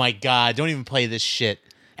 Oh my God. Don't even play this shit.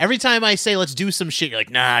 Every time I say let's do some shit, you're like,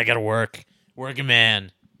 nah, I gotta work. Working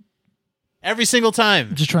man. Every single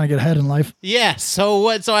time. Just trying to get ahead in life. Yeah, so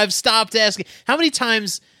what? So I've stopped asking. How many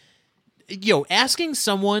times, asking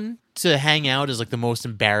someone to hang out is like the most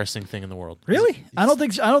embarrassing thing in the world. Really? I don't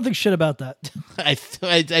think shit about that. I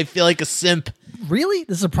feel like a simp. Really?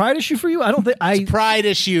 This is a pride issue for you? I don't think Pride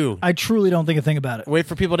issue. I truly don't think a thing about it. Wait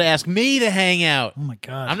for people to ask me to hang out. Oh my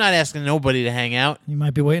god. I'm not asking nobody to hang out. You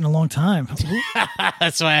might be waiting a long time.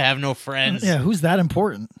 That's why I have no friends. Yeah, who's that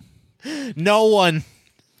important? No one.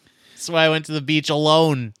 That's why I went to the beach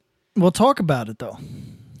alone. We'll talk about it though.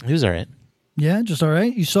 He was all right. Yeah, just all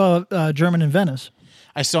right. You saw German in Venice.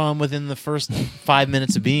 I saw him within the first 5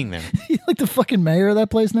 minutes of being there. You like the fucking mayor of that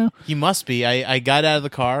place now? He must be. I got out of the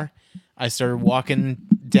car. I started walking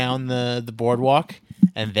down the boardwalk,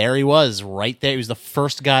 and there he was, right there. He was the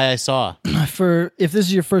first guy I saw. For if this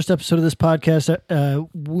is your first episode of this podcast,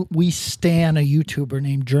 we stan a YouTuber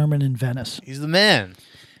named German in Venice, He's the man.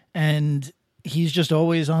 and he's just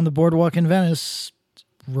always on the boardwalk in Venice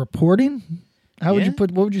reporting. How would you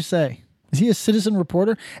put? What would you say? Is he a citizen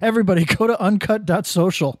reporter? Everybody go to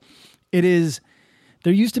uncut.social. It is.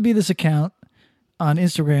 There used to be this account on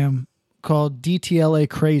Instagram called DTLA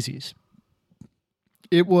Crazies.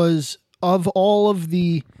 It was of all of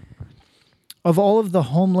the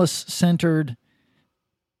homeless centered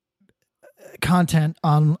content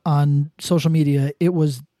on social media, it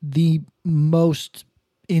was the most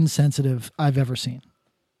insensitive I've ever seen.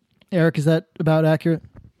 Eric, is that about accurate?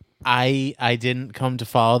 I didn't come to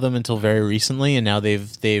follow them until very recently, and now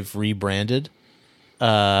they've rebranded.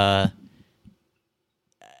 Gutter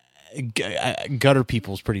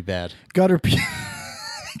People's pretty bad. Gutter people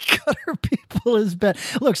is bad.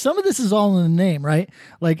 Look, some of this is all in the name, right?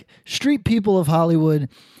 Like Street People of Hollywood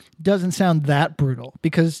doesn't sound that brutal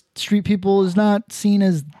because Street People is not seen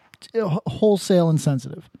as wholesale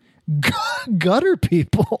insensitive. Gutter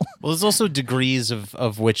People. Well, there's also degrees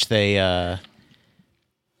of which they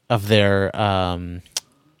of their I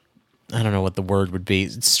don't know what the word would be.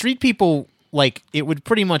 Street People, like, it would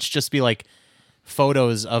pretty much just be like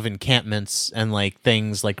photos of encampments and like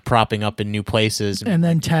things like propping up in new places and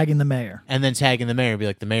then tagging the mayor. And then tagging the mayor, be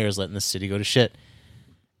like, the mayor's letting the city go to shit.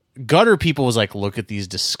 Gutter People was like, look at these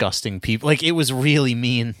disgusting people. Like, it was really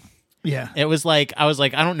mean. Yeah. It was like, I was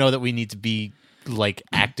like, I don't know that we need to be like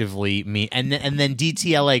actively mean. And then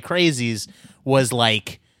DTLA Crazies was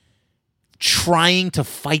like trying to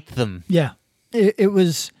fight them. Yeah. It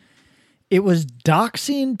was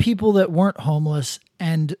doxing people that weren't homeless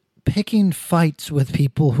and picking fights with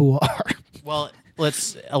people who are. Well,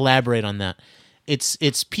 let's elaborate on that.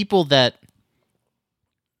 It's people that,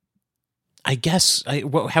 I guess,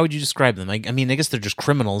 how would you describe them? I mean, I guess they're just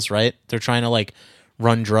criminals, right? They're trying to like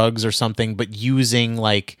run drugs or something, but using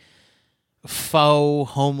like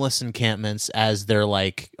faux homeless encampments as their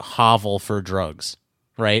like hovel for drugs,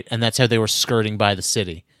 right? And that's how they were skirting by the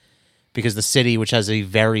city, because the city, which has a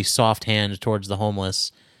very soft hand towards the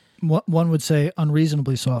homeless, one would say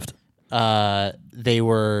unreasonably soft. There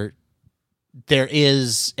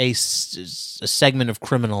is a segment of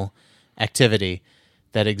criminal activity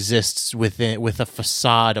that exists with a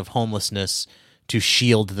facade of homelessness to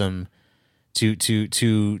shield them, to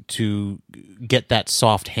get that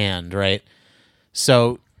soft hand, right?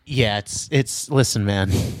 So yeah, it's listen, man.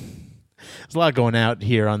 There's a lot going out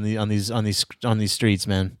here on these streets,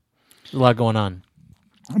 man. There's a lot going on.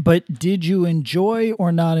 But did you enjoy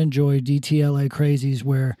or not enjoy DTLA Crazies,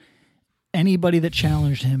 where anybody that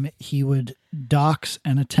challenged him, he would dox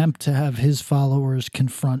and attempt to have his followers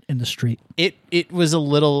confront in the street? It was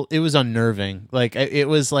unnerving. Like, it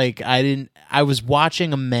was like, I was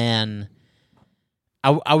watching a man,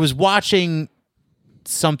 I was watching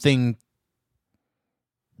something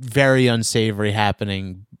very unsavory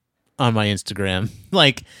happening on my Instagram.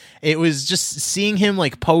 Like, it was just seeing him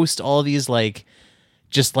like post all these like,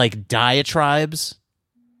 just like diatribes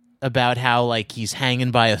about how like he's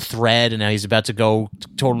hanging by a thread and now he's about to go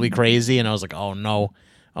totally crazy. And I was like, oh no,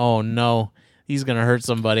 he's going to hurt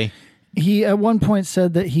somebody. He at one point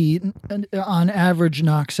said that he on average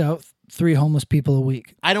knocks out 3 homeless people a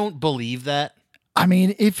week. I don't believe that. I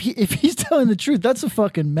mean, if he's telling the truth, that's a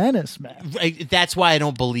fucking menace, man. That's why I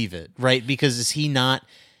don't believe it, right? Because is he not,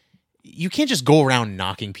 you can't just go around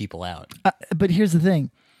knocking people out. But here's the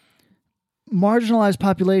thing. Marginalized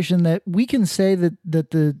population that we can say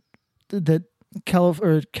that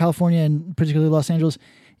California and particularly Los Angeles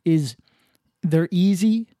they're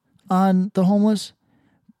easy on the homeless,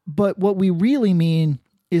 but what we really mean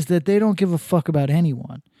is that they don't give a fuck about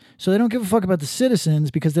anyone. So they don't give a fuck about the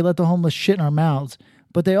citizens because they let the homeless shit in our mouths,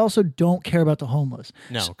 but they also don't care about the homeless.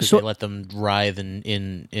 No, because they let them writhe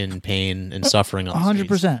in pain and suffering on 100%.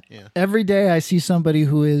 The streets. Yeah. Every day I see somebody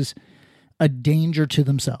who is a danger to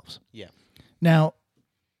themselves. Yeah. Now,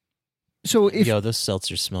 so if those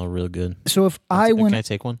seltzers smell real good. So if I went, can I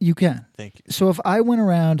take one? You can. Thank you. So if I went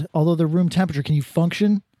around, although they're room temperature, can you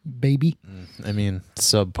function, baby? I mean,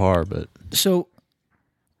 subpar, but so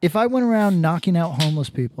if I went around knocking out homeless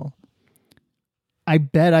people, I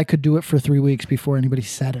bet I could do it for 3 weeks before anybody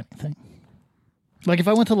said anything. Like if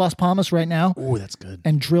I went to Las Palmas right now Oh, that's good.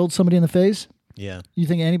 and drilled somebody in the face, Yeah. you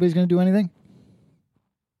think anybody's going to do anything?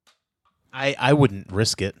 I wouldn't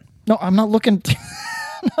risk it. No, I'm not looking.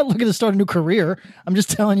 I'm not looking to start a new career. I'm just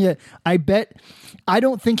telling you. I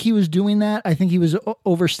don't think he was doing that. I think he was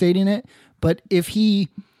overstating it. But if he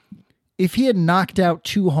had knocked out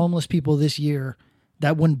 2 homeless people this year,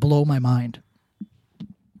 that wouldn't blow my mind.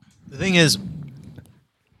 The thing is,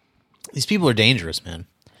 these people are dangerous, man.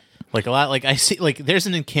 Like a lot. Like I see. Like there's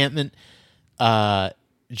an encampment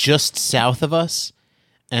just south of us,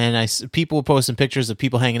 and people posting pictures of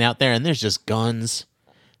people hanging out there, and there's just guns.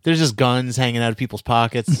 There's just guns hanging out of people's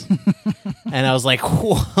pockets, and I was like,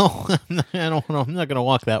 "Whoa, I don't know. I'm not gonna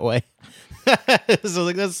walk that way." So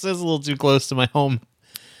like that's a little too close to my home.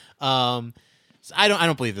 So I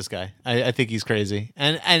don't believe this guy. I think he's crazy,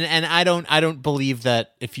 and I don't believe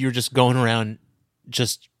that if you're just going around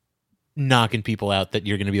just knocking people out that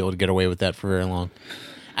you're going to be able to get away with that for very long.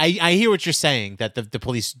 I hear what you're saying, that the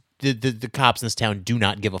police, the cops in this town do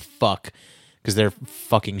not give a fuck because they're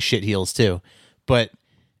fucking shitheels too, but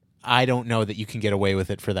I don't know that you can get away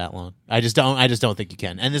with it for that long. I just don't think you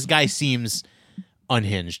can. And this guy seems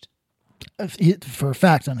unhinged. For a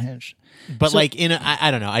fact, unhinged. But like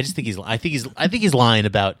I don't know. I think he's lying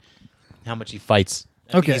about how much he fights.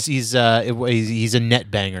 Okay. He's a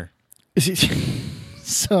net banger.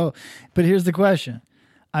 So, but here's the question.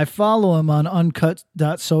 I follow him on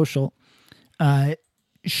uncut.social.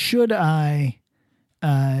 Should I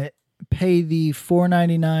pay the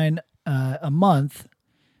 $4.99 a month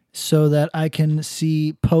so that I can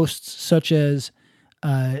see posts such as,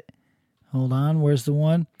 hold on, where's the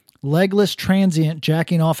one? Legless transient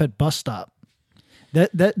jacking off at bus stop.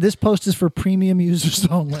 This post is for premium users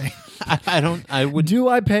only. Do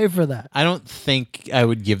I pay for that? I don't think I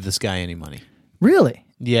would give this guy any money. Really?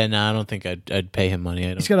 Yeah, no, I don't think I'd pay him money.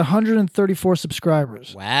 He's got 134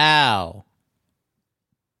 subscribers. Wow.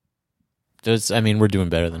 We're doing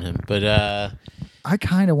better than him, but I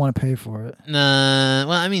kind of want to pay for it. Nah.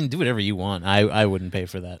 Well, do whatever you want. I wouldn't pay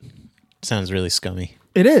for that. Sounds really scummy.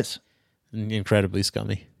 It is incredibly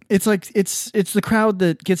scummy. It's like it's the crowd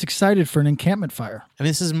that gets excited for an encampment fire.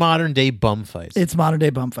 This is modern day bum fights. It's modern day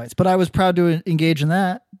bum fights, but I was proud to engage in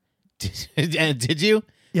that. Did you?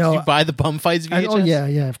 Yo, did you buy the bum fights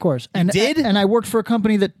VHS? Yeah, of course. And did? And I worked for a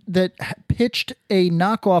company that pitched a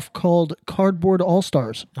knockoff called Cardboard All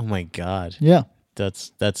Stars. Oh my god. Yeah,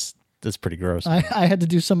 that's pretty gross. I had to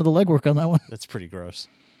do some of the legwork on that one. That's pretty gross.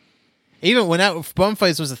 Even bum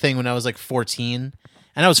fights was a thing when I was like 14,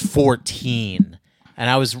 and I was 14. And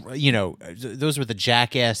I was, those were the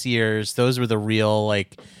jackass years. Those were the real,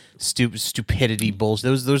 like, stupidity bullshit.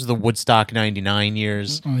 Those are the Woodstock 99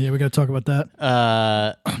 years. Oh, yeah, we got to talk about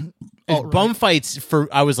that. Bum fights,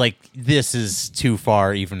 I was like, this is too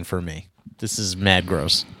far even for me. This is mad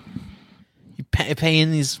gross. You paying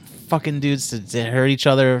these fucking dudes to hurt each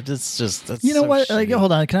other. That's you know so what? shitty.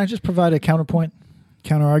 Hold on. Can I just provide a counter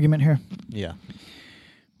argument here? Yeah.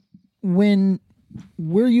 When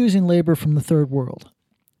we're using labor from the third world,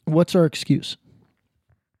 what's our excuse?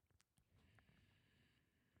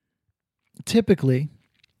 Typically,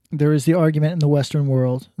 there is the argument in the Western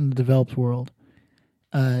world, in the developed world,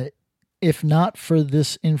 if not for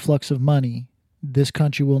this influx of money, this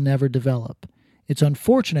country will never develop. It's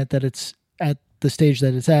unfortunate that it's at the stage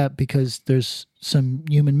that it's at because there's some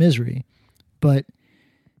human misery, but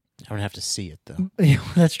I don't have to see it though.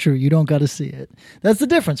 That's true. You don't got to see it. That's the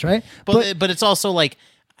difference, right? But it's also like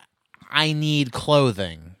I need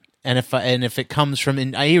clothing, and if it comes from,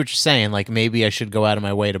 and I hear what you're saying. Like maybe I should go out of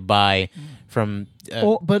my way to buy from.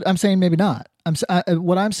 But I'm saying maybe not.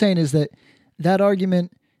 What I'm saying is that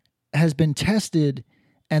argument has been tested,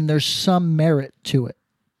 and there's some merit to it.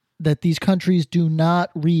 That these countries do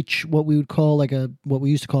not reach what we would call what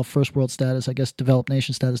we used to call first world status, I guess developed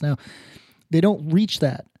nation status now. They don't reach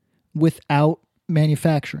that without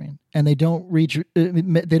manufacturing, and they don't reach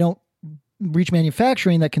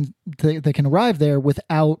manufacturing that can arrive there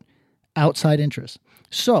without outside interest.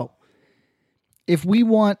 So, if we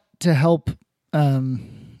want to help, I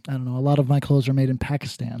don't know, a lot of my clothes are made in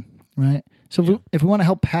Pakistan, right? So if we want to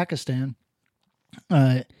help Pakistan,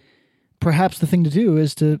 perhaps the thing to do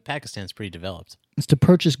is Pakistan's pretty developed. Is to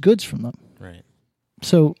purchase goods from them, right?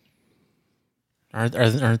 So,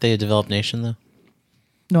 aren't they a developed nation though?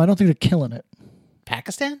 No, I don't think they're killing it.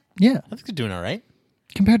 Pakistan? Yeah. I think they're doing all right.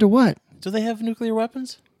 Compared to what? Do they have nuclear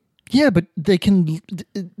weapons? Yeah, but they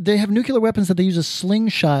have nuclear weapons that they use a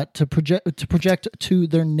slingshot to project to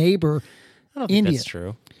their neighbor, I don't think India. that's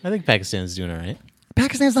true. I think Pakistan's doing all right.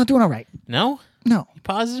 Pakistan's not doing all right. No? No. You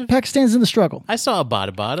positive? Pakistan's in the struggle. I saw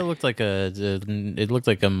Abbottabad. It looked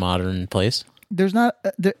like a modern place. There's not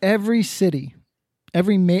every city,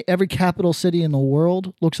 every capital city in the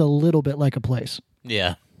world looks a little bit like a place.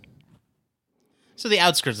 Yeah. So the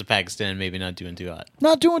outskirts of Pakistan maybe not doing too hot.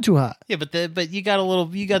 Not doing too hot. Yeah, but you got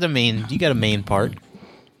a main part. There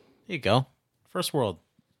you go. First world.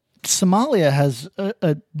 Somalia has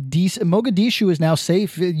a decent. Mogadishu is now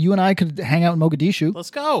safe. You and I could hang out in Mogadishu.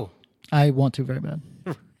 Let's go. I want to very bad.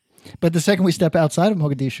 But the second we step outside of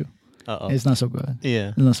Mogadishu, it's not so good. Yeah.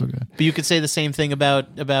 It's not so good. But you could say the same thing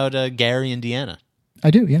about Gary, Indiana.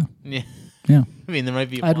 I do, yeah. Yeah. Yeah. I mean, there might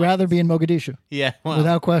be. I'd rather be in Mogadishu. Yeah. Well,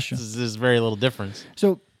 without question. There's very little difference.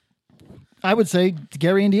 So I would say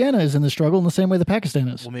Gary, Indiana is in the struggle in the same way that Pakistan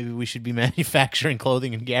is. Well, maybe we should be manufacturing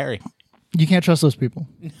clothing in Gary. You can't trust those people.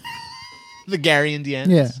 The Gary,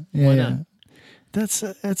 Indiana. Yeah. Why Yeah. not?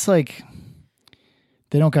 That's like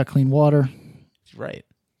they don't got clean water. Right.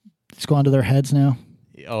 It's gone to their heads now.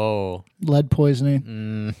 Oh. Lead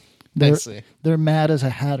poisoning. I see. They're mad as a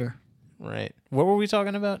hatter. Right. What were we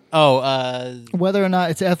talking about? Oh, Whether or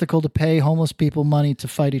not it's ethical to pay homeless people money to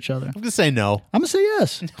fight each other. I'm going to say no. I'm going to say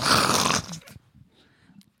yes.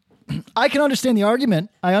 I can understand the argument.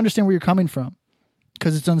 I understand where you're coming from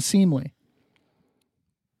because it's unseemly.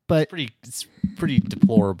 But It's pretty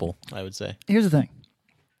deplorable, I would say. here's the thing.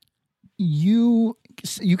 You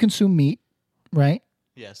consume meat, right?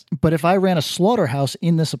 Yes. But if I ran a slaughterhouse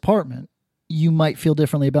in this apartment, you might feel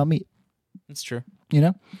differently about meat. That's true. You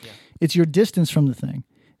know? Yeah. It's your distance from the thing.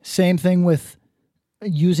 Same thing with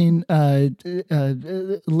using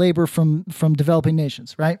labor from developing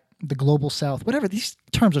nations, right? The global south, whatever. These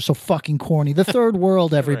terms are so fucking corny. The third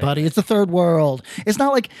world, everybody. Right. It's the third world. It's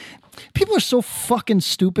not like people are so fucking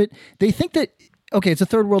stupid. They think that, okay, it's a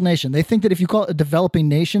third world nation. They think that if you call it a developing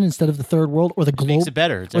nation instead of the third world or the globe. Makes it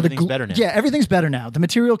better. Everything's better now. Yeah, everything's better now. The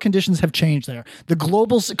material conditions have changed there.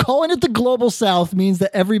 Calling it the global south means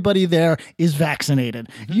that everybody there is vaccinated.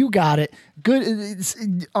 Mm-hmm. You got it. Good. It's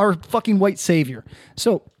our fucking white savior.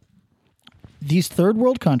 So these third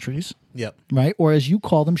world countries, Yep. right? Or as you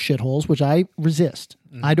call them, shitholes, which I resist.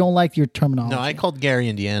 I don't like your terminology. No, I called Gary,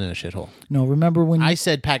 Indiana a shithole. No, remember when I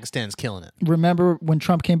said Pakistan's killing it. remember when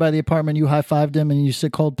Trump came by the apartment, you high-fived him and you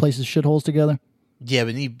called places shitholes together? Yeah,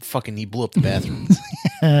 but he blew up the bathroom.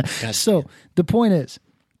 God So the point is,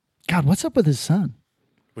 God, what's up with his son?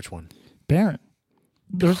 Which one? Barron.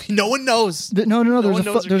 No one knows. No. one There's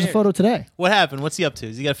knows or there's a cares. photo today. What happened? What's he up to?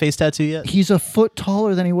 Has he got a face tattoo yet? He's a foot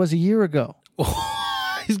taller than he was a year ago.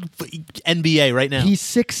 He's NBA right now. He's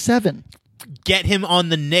 6'7". Get him on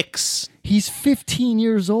the Knicks. He's 15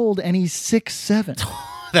 years old and he's 6'7".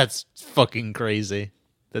 That's fucking crazy.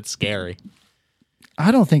 That's scary.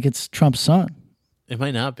 I don't think it's Trump's son. It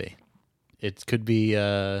might not be. It could be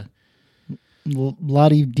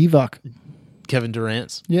Lottie Divac. Kevin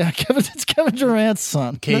Durant's. Yeah, it's Kevin Durant's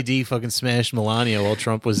son. KD fucking smashed Melania while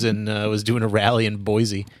Trump was doing a rally in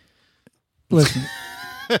Boise. Listen,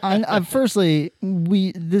 firstly,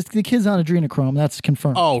 the kid's on adrenochrome. That's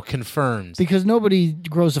confirmed. Oh, confirmed. Because nobody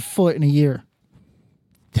grows a foot in a year.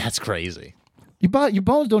 That's crazy. Your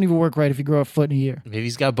bones don't even work right if you grow a foot in a year. Maybe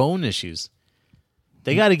he's got bone issues.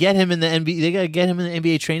 They got to get him in the NBA. They got to get him in the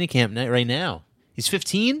NBA training camp right now. He's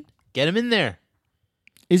 15. Get him in there.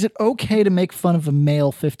 Is it okay to make fun of a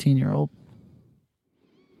male 15-year-old?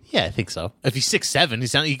 Yeah, I think so. If he's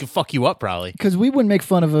 6'7", he can fuck you up probably. Because we wouldn't make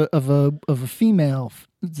fun of a female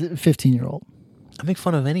 15-year-old. I make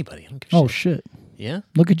fun of anybody. I don't give a Oh shit. shit! Yeah,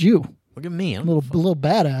 Look at you, look at me. I'm a little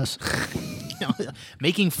badass.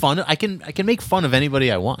 making fun. I can make fun of anybody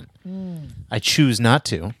I want. I choose not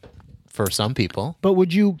to. For some people, But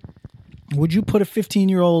would you put a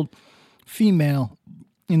 15-year-old female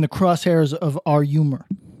in the crosshairs of our humor?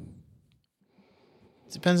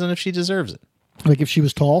 it depends on if she deserves it. Like if she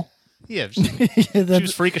was tall? Yeah, if she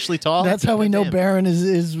was freakishly tall. That's how we know goddamn. Barron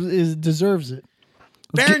is deserves it.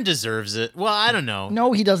 Barron deserves it. Well, I don't know.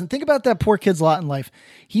 No, he doesn't. Think about that poor kid's lot in life.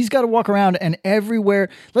 He's got to walk around and everywhere.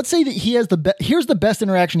 Let's say that he has here's the best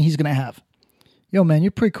interaction he's going to have. Yo, man,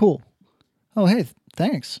 you're pretty cool. Oh, hey,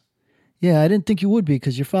 thanks. Yeah, I didn't think you would be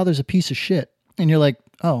because your father's a piece of shit. And you're like,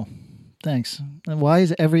 oh, thanks. And why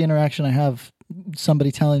is every interaction I have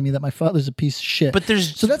somebody telling me that my father's a piece of shit? But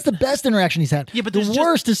so that's the best interaction he's had. Yeah, but the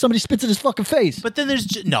worst is somebody spits in his fucking face. But then there's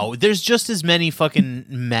just as many fucking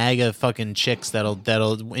MAGA fucking chicks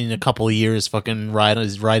that'll in a couple of years fucking ride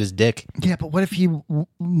his dick. Yeah, but what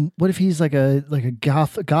if he's like a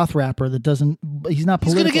goth rapper that doesn't? He's not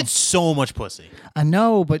political. He's gonna get so much pussy. I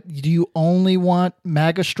know, but do you only want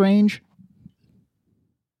MAGA strange?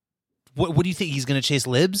 What do you think? He's gonna chase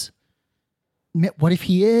libs? What if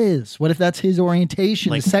he is? What if that's his orientation?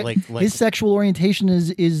 Like- his sexual orientation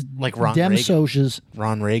is Like Ron dem Reagan. socias.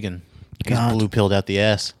 Ron Reagan. He's God. blue pilled out the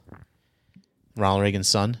ass. Ronald Reagan's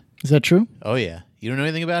son. Is that true? Oh yeah. You don't know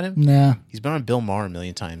anything about him? Nah. He's been on Bill Maher a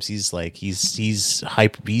million times. He's hype.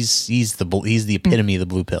 He's the epitome of the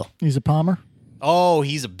blue pill. He's a Palmer. Oh,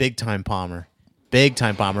 he's a big time palmer,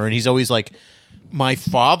 and he's always like, my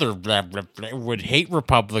father would hate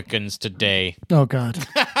Republicans today. Oh God.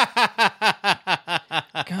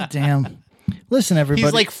 God damn. Listen, everybody.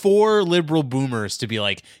 He's like 4 liberal boomers to be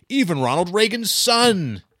like, even Ronald Reagan's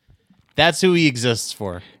son. That's who he exists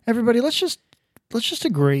for. Everybody, let's just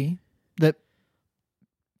agree that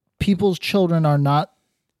people's children are not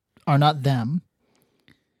them.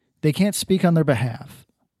 They can't speak on their behalf,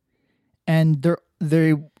 and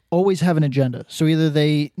they always have an agenda. So either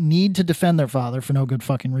they need to defend their father for no good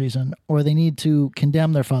fucking reason, or they need to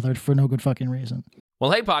condemn their father for no good fucking reason.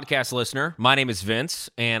 Well, hey, podcast listener. My name is Vince,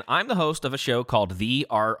 and I'm the host of a show called The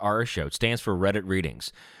RR Show. It stands for Reddit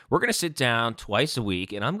Readings. We're going to sit down twice a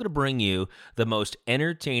week, and I'm going to bring you the most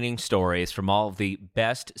entertaining stories from all of the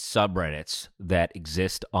best subreddits that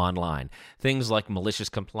exist online. Things like malicious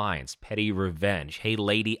compliance, petty revenge, hey,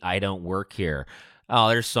 lady, I don't work here. Oh,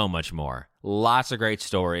 there's so much more. Lots of great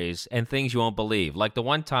stories and things you won't believe. Like the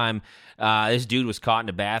one time this dude was caught in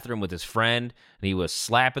a bathroom with his friend, and he was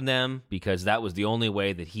slapping them because that was the only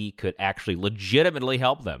way that he could actually legitimately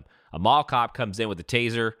help them. A mall cop comes in with a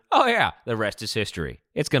taser. Oh, yeah, the rest is history.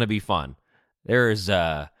 It's going to be fun. There's,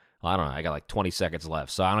 I don't know, I got like 20 seconds left,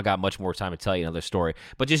 so I don't got much more time to tell you another story.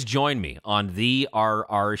 But just join me on The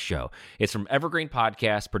RR Show. It's from Evergreen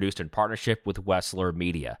Podcast, produced in partnership with Wessler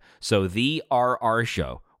Media. So The RR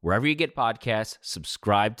Show, wherever you get podcasts,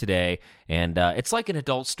 subscribe today. And it's like an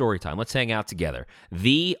adult story time. Let's hang out together.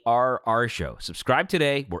 The RR Show. Subscribe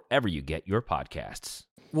today wherever you get your podcasts.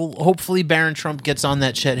 Well, hopefully Barron Trump gets on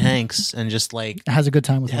that Chet Hanks and just like Has a good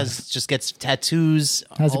time with life. just gets tattoos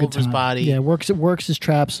Has a all good over his time. body. Yeah, works his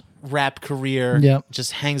traps. Rap career. Yep.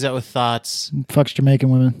 Just hangs out with thoughts. Fucks Jamaican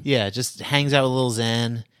women. Yeah, just hangs out with Lil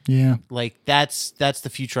Xan. Yeah. Like that's the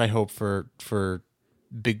future I hope for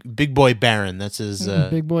Big Boy Barron. That's his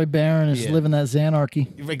Big boy Baron is yeah. living that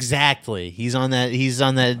Xanarchy. exactly. He's on that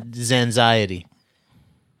Zanxiety.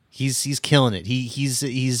 He's killing it.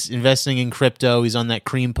 He's investing in crypto. He's on that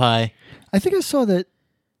cream pie. I think I saw that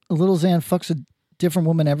Little Xan fucks a different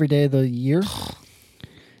woman every day of the year.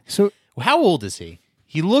 So How old is he?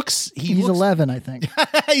 He's 11, I think.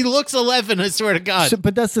 he looks 11, I swear to God. So,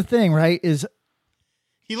 but that's the thing, right? Is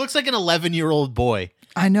He looks like an 11-year-old boy.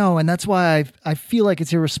 I know, and that's why I feel like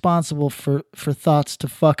it's irresponsible for thoughts to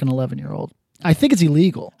fuck an 11-year-old. I think it's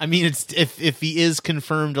illegal. I mean, it's if he is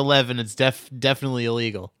confirmed 11, it's definitely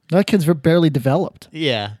illegal. That kid's barely developed.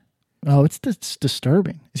 Yeah. Oh, it's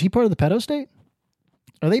disturbing. Is he part of the pedo state?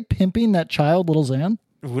 Are they pimping that child, Little Xan?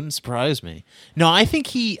 It wouldn't surprise me. No, I think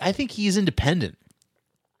he's independent.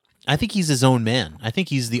 I think he's his own man. I think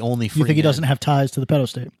he's the only free You think he man. doesn't have ties to the pedo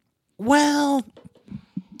state? Well,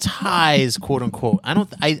 ties, quote unquote.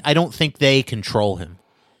 I don't think they control him.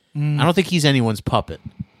 I don't think he's anyone's puppet.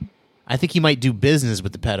 I think he might do business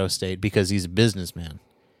with the pedo state because he's a businessman.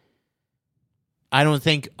 I don't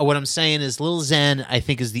think what I'm saying is Lil Xan, I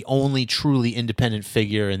think, is the only truly independent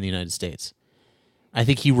figure in the United States. I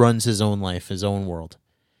think he runs his own life, his own world.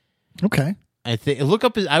 Okay. I think look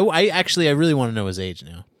up his I really want to know his age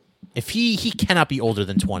now. If he cannot be older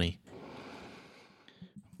than 20.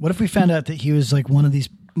 What if we found out that he was like one of these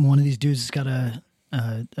dudes that's got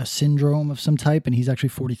a syndrome of some type, and he's actually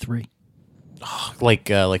 43? Like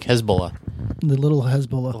Hezbollah. The little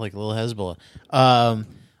Hezbollah. Like little Hezbollah.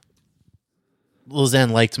 Lil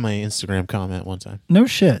Xan liked my Instagram comment one time No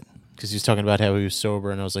shit. because he was talking about how he was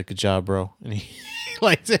sober, and I was like, "Good job, bro," and he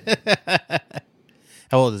liked it.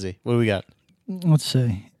 How old is he? What do we got? Let's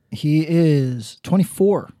see. He is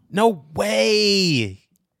 24. No way.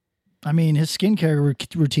 I mean, his skincare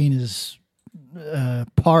routine is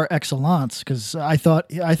par excellence. Because I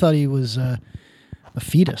thought he was a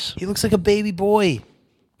fetus. He looks like a baby boy.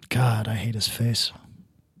 God, I hate his face.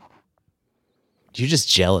 You're just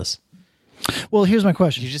jealous. Well, here's my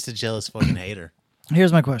question. You're just a jealous fucking hater.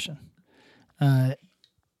 Here's my question.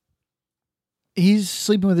 He's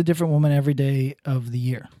sleeping with a different woman every day of the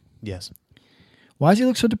year. Yes. Why does he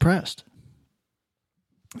look so depressed?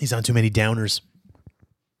 He's on too many downers.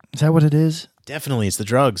 Is that what it is? Definitely, it's the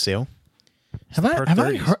drugs, yo. Have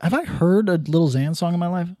I heard a Little Xan song in my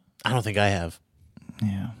life? I don't think I have.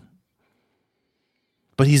 Yeah.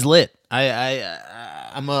 But he's lit.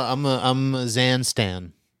 I'm a Xan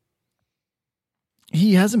stan.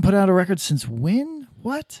 He hasn't put out a record since when?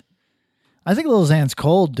 What? I think Lil Xan's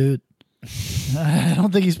cold, dude. I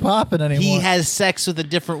don't think he's popping anymore. He has sex with a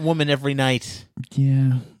different woman every night.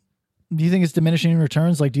 Yeah. Do you think it's diminishing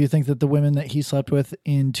returns? Like, do you think that the women that he slept with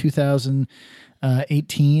in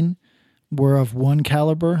 2018 were of one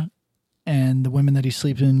caliber, and the women that he's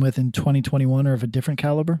sleeping with in 2021 are of a different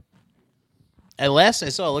caliber? At last I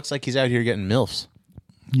saw, it looks like he's out here getting MILFs.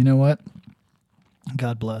 You know what?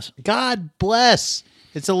 God bless. God bless.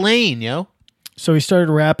 It's Elaine, yo. So he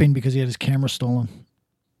started rapping because he had his camera stolen.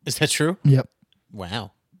 Is that true? Yep.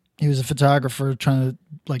 Wow. He was a photographer trying to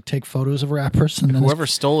like take photos of rappers, and then Whoever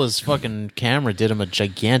stole his fucking camera did him a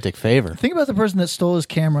gigantic favor. think about the person that stole his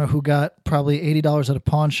camera, who got probably $80 at a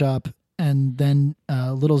pawn shop, and then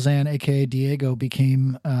Little Xan, aka Diego,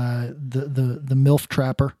 became the MILF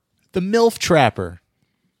trapper. The MILF trapper.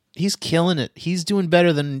 He's killing it. He's doing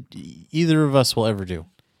better than either of us will ever do.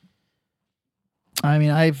 I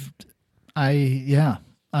mean,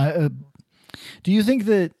 do you think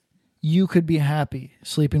that you could be happy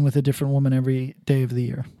sleeping with a different woman every day of the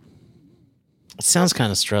year? It sounds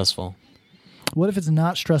kind of stressful. What if it's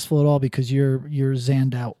not stressful at all because you're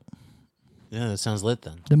zanned out? Yeah, that sounds lit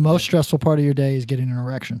then. The most stressful part of your day is getting an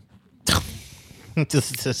erection.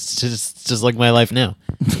 just like my life now.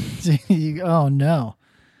 Oh no.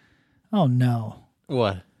 Oh no.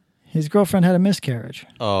 What? His girlfriend had a miscarriage.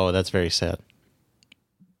 Oh, that's very sad.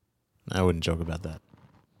 I wouldn't joke about that.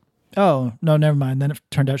 Oh, no, never mind. Then it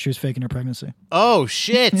turned out she was faking her pregnancy. Oh,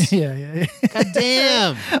 shit. Yeah. God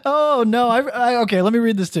damn. Oh, no. Okay, let me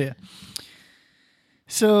read this to you.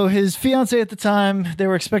 So his fiance at the time, they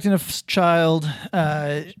were expecting a child.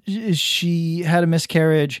 She had a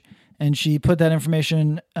miscarriage, and she put that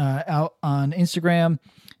information out on Instagram.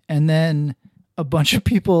 And then a bunch of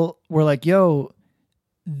people were like, yo,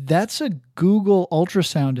 that's a Google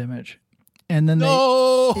ultrasound image. And then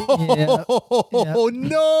no.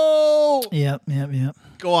 No. Yep.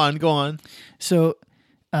 Go on. So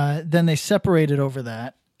then they separated over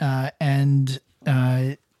that, and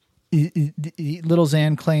Little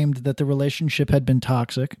Xan claimed that the relationship had been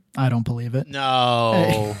toxic. I don't believe it.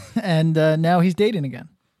 No. And now he's dating again.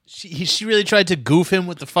 She really tried to goof him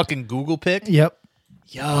with the fucking Google pic? Yep.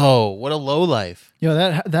 Yo, what a lowlife. Yo,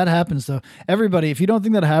 that happens though. Everybody, if you don't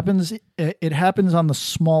think that happens, it happens on the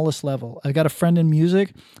smallest level. I got a friend in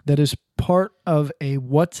music that is part of a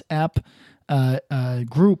WhatsApp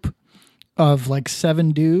group of like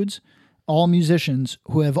 7 dudes, all musicians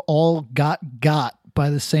who have all got by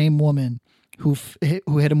the same woman who hit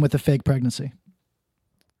him with a fake pregnancy.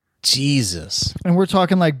 Jesus. And we're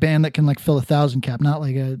talking like band that can like fill 1,000 cap, not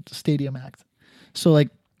like a stadium act. So like,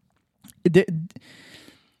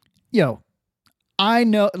 yo, I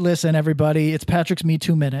know. Listen, everybody, it's Patrick's Me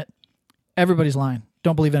Too minute. Everybody's lying.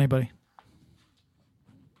 Don't believe anybody.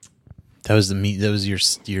 That was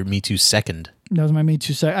your Me Too second. That was my Me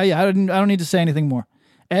Too second. I don't need to say anything more.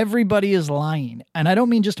 Everybody is lying, and I don't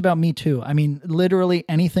mean just about Me Too. I mean literally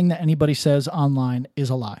anything that anybody says online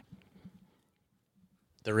is a lie.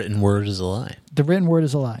 The written word is a lie. The written word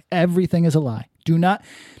is a lie. Everything is a lie. Do not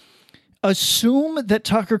assume that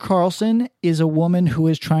Tucker Carlson is a woman who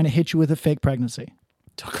is trying to hit you with a fake pregnancy.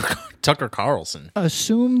 Tucker Carlson.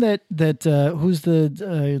 Assume that who's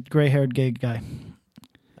the gray-haired gay guy?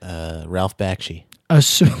 Ralph Bakshi.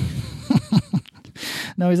 Assume.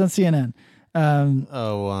 No, he's on CNN.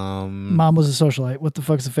 Mom was a socialite. What the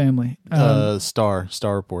fuck's a family? Star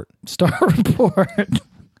Report. Star Report.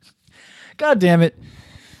 God damn it.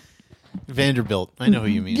 Vanderbilt. I know who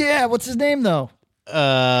you mean. Yeah, what's his name though?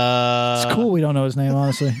 It's cool we don't know his name,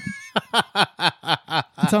 honestly.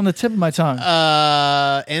 It's on the tip of my tongue.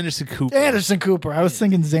 Anderson Cooper. Anderson Cooper. I was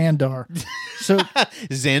thinking Xandar. So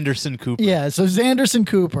Xanderson Cooper. Yeah, so Xanderson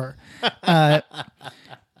Cooper.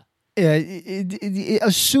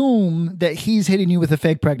 Assume that he's hitting you with a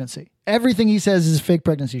fake pregnancy. Everything he says is fake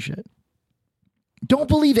pregnancy shit. Don't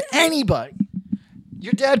believe anybody.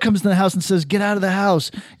 Your dad comes to the house and says, "Get out of the house.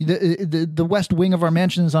 The west wing of our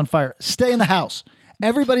mansion is on fire. Stay in the house."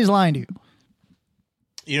 Everybody's lying to you.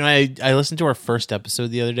 You know, I listened to our first episode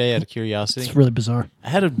the other day out of curiosity. It's really bizarre. I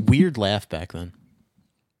had a weird laugh back then.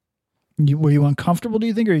 Were you uncomfortable, do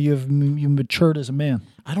you think, or you matured as a man?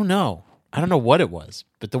 I don't know. I don't know what it was,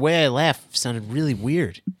 but the way I laughed sounded really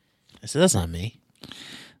weird. I said, "That's not me."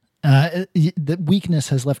 The weakness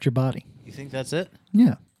has left your body. You think that's it?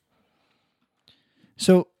 Yeah.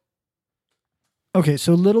 So, okay,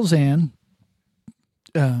 so Little Xan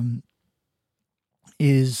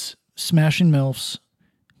is smashing MILFs,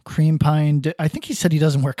 cream pie. I think he said he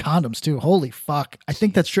doesn't wear condoms, too. Holy fuck. I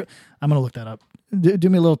think that's true. I'm going to look that up. Do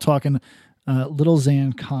me a little talking. Little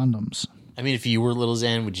Xan condoms. I mean, if you were Little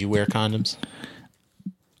Xan, would you wear condoms?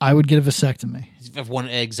 I would get a vasectomy. One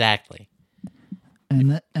exactly.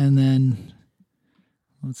 and then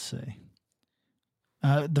let's see.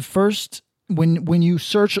 The first when you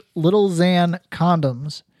search Little Xan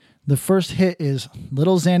condoms, the first hit is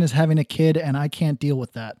Little Xan is having a kid, and I can't deal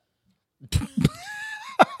with that.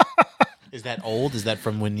 Is that old? Is that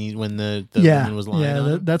from when the woman was lying on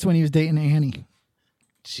him? That's when he was dating Annie.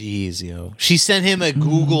 Jeez, yo. She sent him a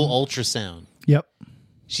Google ultrasound. Yep.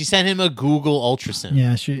 She sent him a Google ultrasound.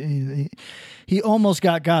 Yeah, he almost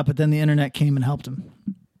got, but then the internet came and helped him.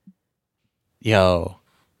 Yo.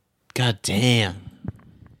 God damn.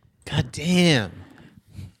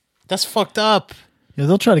 That's fucked up. Yeah,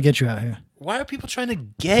 they'll try to get you out here. Why are people trying to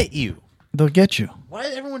get you? They'll get you. Why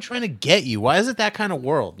is everyone trying to get you? Why is it that kind of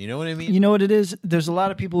world? You know what I mean? You know what it is? There's a lot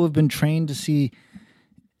of people who have been trained to see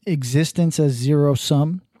existence as zero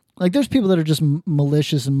sum. Like there's people that are just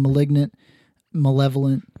malicious and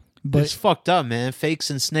malevolent. But it's fucked up, man. Fakes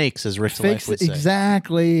and snakes, as Rick Life would say.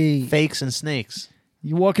 Exactly. Fakes and snakes.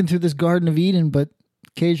 You're walking through this Garden of Eden, but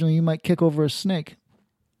occasionally you might kick over a snake.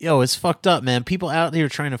 Yo, it's fucked up, man. People out here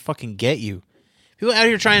trying to fucking get you. People out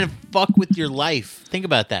here trying to fuck with your life. Think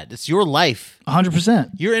about that. It's your life.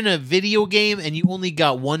 100%. You're in a video game and you only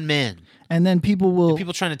got one man. And then people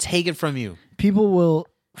trying to take it from you. People will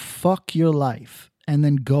fuck your life and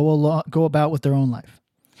then go about with their own life.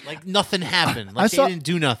 Like nothing happened. Like they didn't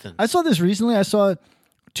do nothing. I saw this recently. I saw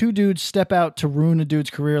two dudes step out to ruin a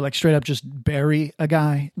dude's career, like straight up just bury a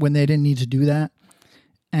guy when they didn't need to do that.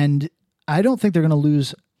 And I don't think they're going to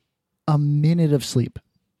lose a minute of sleep.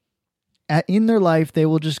 In their life, they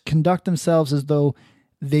will just conduct themselves as though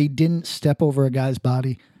they didn't step over a guy's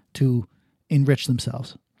body to enrich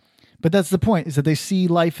themselves. But that's the point, is that they see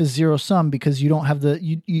life as zero sum because you don't have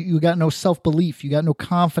you got no self-belief. You got no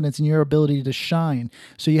confidence in your ability to shine.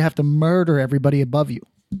 So you have to murder everybody above you.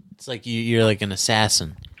 It's like you're like an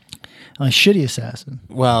assassin. A shitty assassin.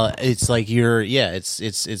 Well, it's like it's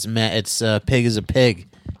pig is a pig,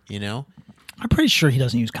 you know? I'm pretty sure he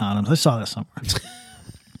doesn't use condoms. I saw that somewhere.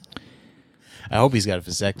 I hope he's got a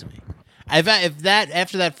vasectomy.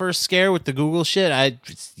 After that first scare with the Google shit, I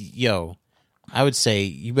would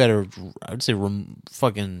say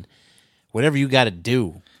fucking whatever you got to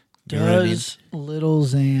do. You know what I mean? Does Little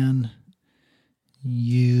Xan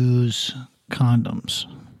use condoms?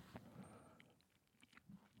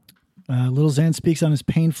 Little Xan speaks on his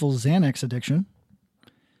painful Xanax addiction.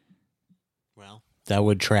 Well, that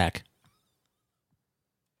would track.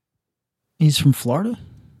 He's from Florida?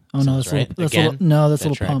 Oh, no, that's right. Little Tracks.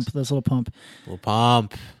 Pump. That's Little Pump. Little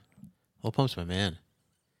Pump. Little Pump's my man.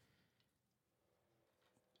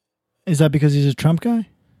 Is that because he's a Trump guy?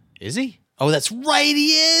 Is he? Oh, that's right,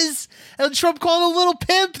 he is. And Trump called him a little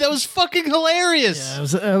pimp. That was fucking hilarious.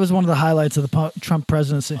 Yeah, that was one of the highlights of the Trump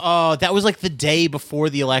presidency. Oh, that was like the day before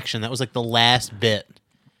the election. That was like the last bit.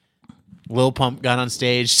 Lil Pump got on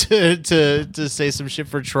stage to say some shit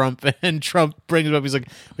for Trump, and Trump brings it up. He's like,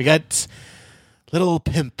 "We got little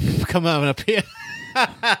pimp come on up here."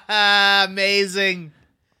 Amazing.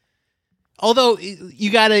 Although you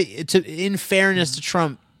gotta, in fairness to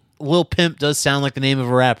Trump, Lil Pimp does sound like the name of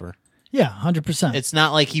a rapper. Yeah, 100%. It's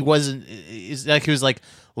not like he wasn't. It's like he was like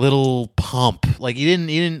Little Pump. Like he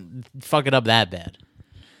didn't fuck it up that bad.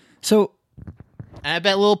 So, and I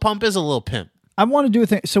bet Lil Pump is a little pimp. I want to do a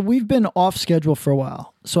thing. So we've been off schedule for a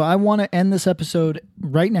while. So I want to end this episode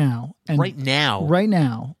right now. Right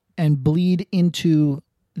now, and bleed into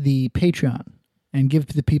the Patreon and give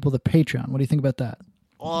the people the Patreon. What do you think about that?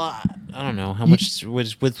 Well, I don't know how much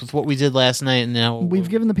with what we did last night, and now we've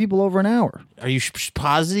given the people over an hour. Are you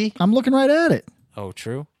positive? I'm looking right at it. Oh,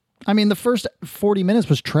 true. I mean, the first 40 minutes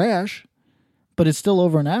was trash, but it's still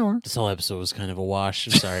over an hour. This whole episode was kind of a wash.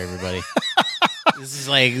 I'm sorry, everybody. This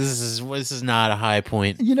is not a high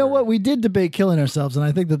point. You know what? We did debate killing ourselves, and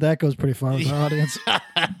I think that goes pretty far with our audience.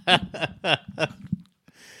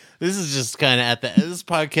 This is just kind of this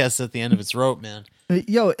podcast at the end of its rope, man.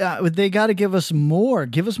 Yo, they got to give us more.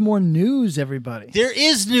 Give us more news, everybody. There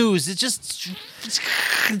is news. It's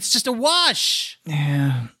just a wash.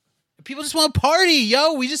 Yeah. People just want to party,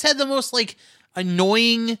 yo. We just had the most like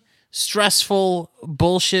annoying, stressful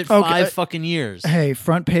bullshit 5 fucking years. Hey,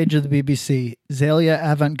 front page of the BBC. Zalia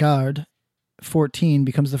Avantgarde, 14,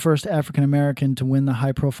 becomes the first African American to win the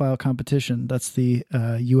high-profile competition. That's the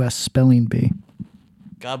U.S. spelling bee.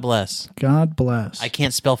 God bless. God bless. I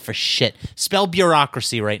can't spell for shit. Spell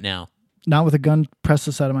bureaucracy right now. Not with a gun pressed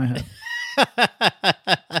to the side of my head.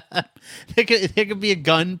 There could be a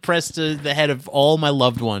gun pressed to the head of all my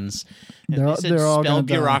loved ones. They're all spell gonna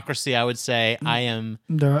bureaucracy, die. I would say I'm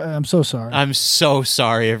so sorry. I'm so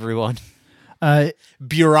sorry, everyone.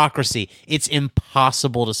 Bureaucracy. It's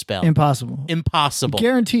impossible to spell. Impossible. Impossible.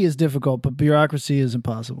 Guarantee is difficult, but bureaucracy is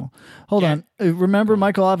impossible. Hold on. Remember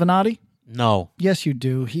Michael Avenatti? No. Yes, you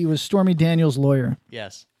do. He was Stormy Daniels' lawyer.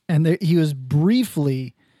 Yes. And he was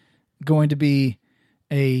briefly going to be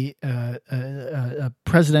a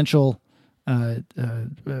presidential.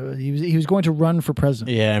 He was going to run for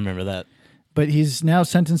president. Yeah, I remember that. But he's now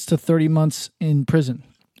sentenced to 30 months in prison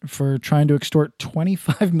for trying to extort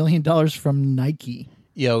 $25 million from Nike.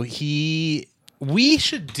 Yo, we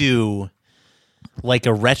should do like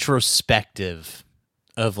a retrospective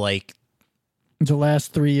of like The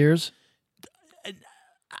last 3 years.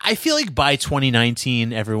 I feel like by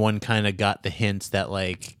 2019 everyone kind of got the hint that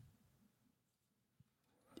like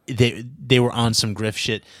they were on some grift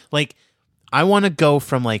shit. Like I want to go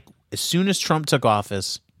from like as soon as Trump took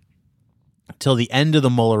office till the end of the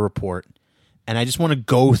Mueller report. And I just want to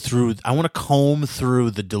go through, I want to comb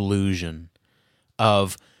through the delusion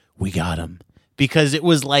of we got him. Because it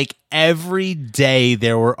was like every day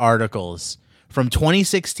there were articles from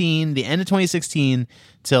 2016, the end of 2016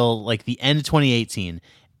 till like the end of 2018.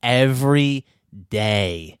 Every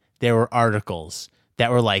day there were articles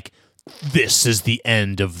that were like, this is the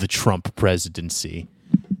end of the Trump presidency.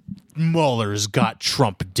 Mueller's got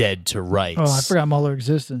Trump dead to rights. Oh, I forgot Mueller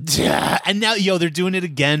existed. Yeah, and now, they're doing it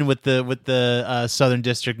again with the Southern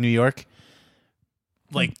District, New York.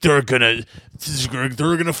 Like they're gonna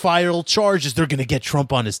file charges. They're gonna get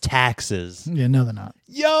Trump on his taxes. Yeah, no, they're not.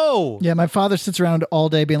 Yo, Yeah, my father sits around all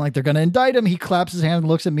day being like, they're going to indict him. He claps his hand and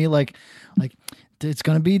looks at me like it's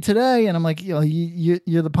going to be today. And I'm like, you're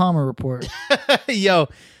the Palmer report. yo,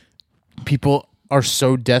 people are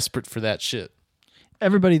so desperate for that shit.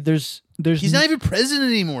 Everybody, there's He's not even president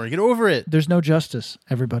anymore. Get over it. there's no justice.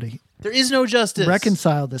 Everybody, There is no justice.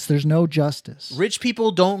 reconcile this. There's no justice. Rich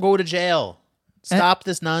people don't go to jail. Stop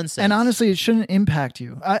this nonsense. And honestly, it shouldn't impact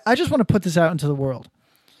you. I just want to put this out into the world.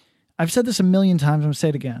 I've said this a million times. I'm going to say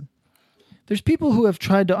it again. There's people who have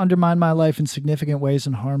tried to undermine my life in significant ways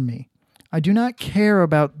and harm me. I do not care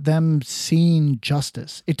about them seeing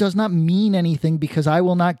justice. It does not mean anything because I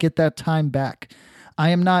will not get that time back. I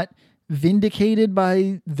am not vindicated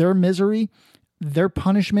by their misery. Their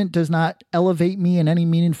punishment does not elevate me in any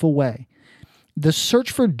meaningful way. The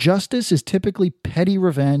search for justice is typically petty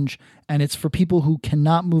revenge, and it's for people who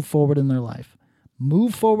cannot move forward in their life.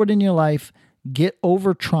 Move forward in your life. Get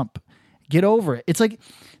over Trump. Get over it. It's like,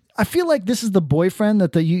 I feel like this is the boyfriend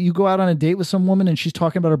that you go out on a date with some woman and she's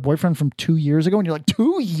talking about her boyfriend from 2 years ago, and you're like,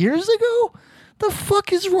 2 years ago? The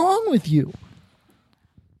fuck is wrong with you?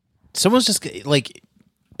 Someone's just like,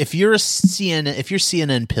 if you're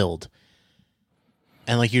CNN pilled,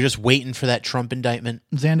 and like you're just waiting for that Trump indictment,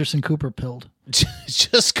 Zanderson Cooper pilled.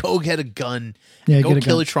 just go get a gun. Yeah, go get a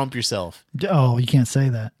kill gun. Trump yourself. Oh, you can't say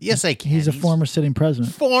that. Yes, I can. He's a former sitting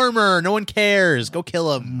president. Former. No one cares. Go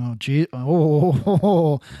kill him. Oh, gee.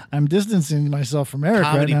 Oh, I'm distancing myself from Eric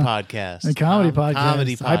Comedy right now. podcast. A comedy podcast.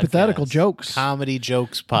 Comedy podcast. Hypothetical jokes. Comedy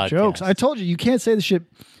jokes podcast. Jokes. I told you, you can't say the shit.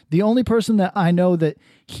 The only person that I know that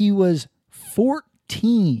he was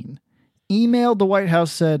 14 emailed the White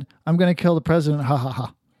House, said, I'm going to kill the president. Ha ha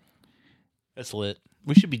ha. That's lit.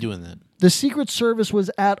 We should be doing that. The Secret Service was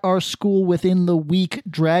at our school within the week,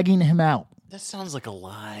 dragging him out. That sounds like a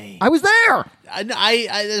lie. I was there.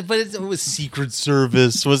 But it was Secret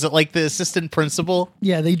Service. Was it like the assistant principal?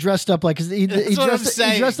 Yeah, they dressed up like he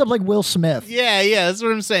dressed up like Will Smith. Yeah, that's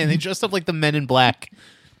what I'm saying. They dressed up like the Men in Black.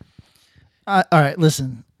 All right,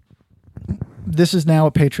 listen. This is now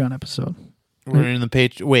a Patreon episode. We're in the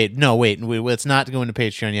page. Wait, it's not going to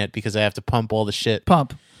Patreon yet because I have to pump all the shit.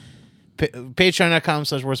 Pump.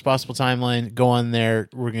 Patreon.com/worst possible timeline. Go on there.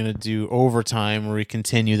 We're going to do overtime where we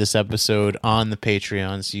continue this episode on the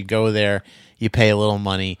Patreon. So you go there, you pay a little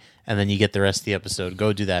money, and then you get the rest of the episode.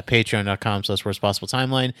 Go do that. Patreon.com/worst possible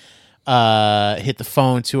timeline. Hit the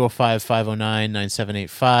phone,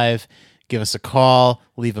 205-509-9785. Give us a call.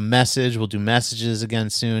 Leave a message. We'll do messages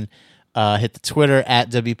again soon. Hit the Twitter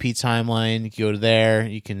at WP Timeline. You can go there.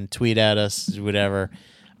 You can tweet at us, whatever.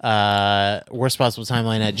 Worst possible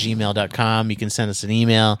timeline at gmail.com. You can send us an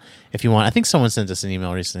email if you want. I think someone sent us an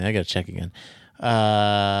email recently. I gotta check again.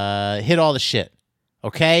 Hit all the shit.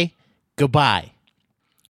 Okay? Goodbye.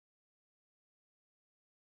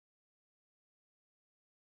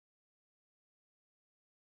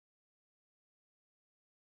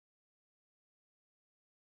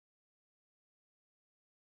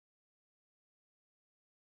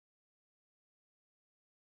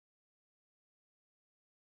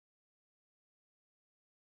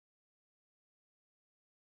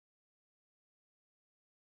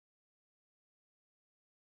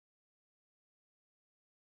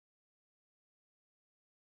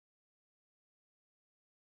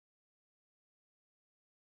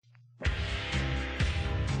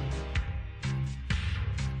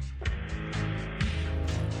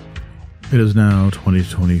 It is now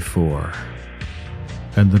 2024,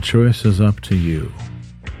 and the choice is up to you.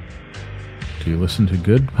 Do you listen to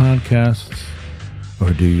good podcasts,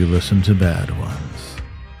 or do you listen to bad ones?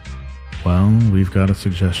 Well, we've got a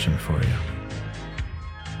suggestion for you.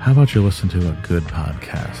 How about you listen to a good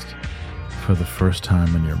podcast for the first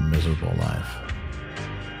time in your miserable life?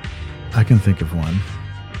 I can think of one.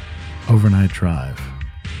 Overnight Drive.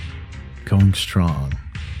 Going strong.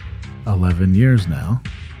 11 years now.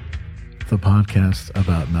 The podcast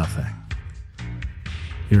about nothing.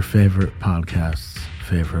 Your favorite podcast's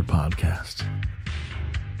favorite podcast.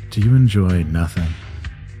 Do you enjoy nothing?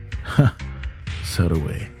 So do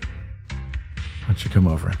we. Why don't you come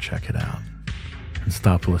over and check it out and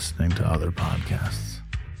stop listening to other podcasts?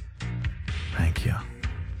 Thank you.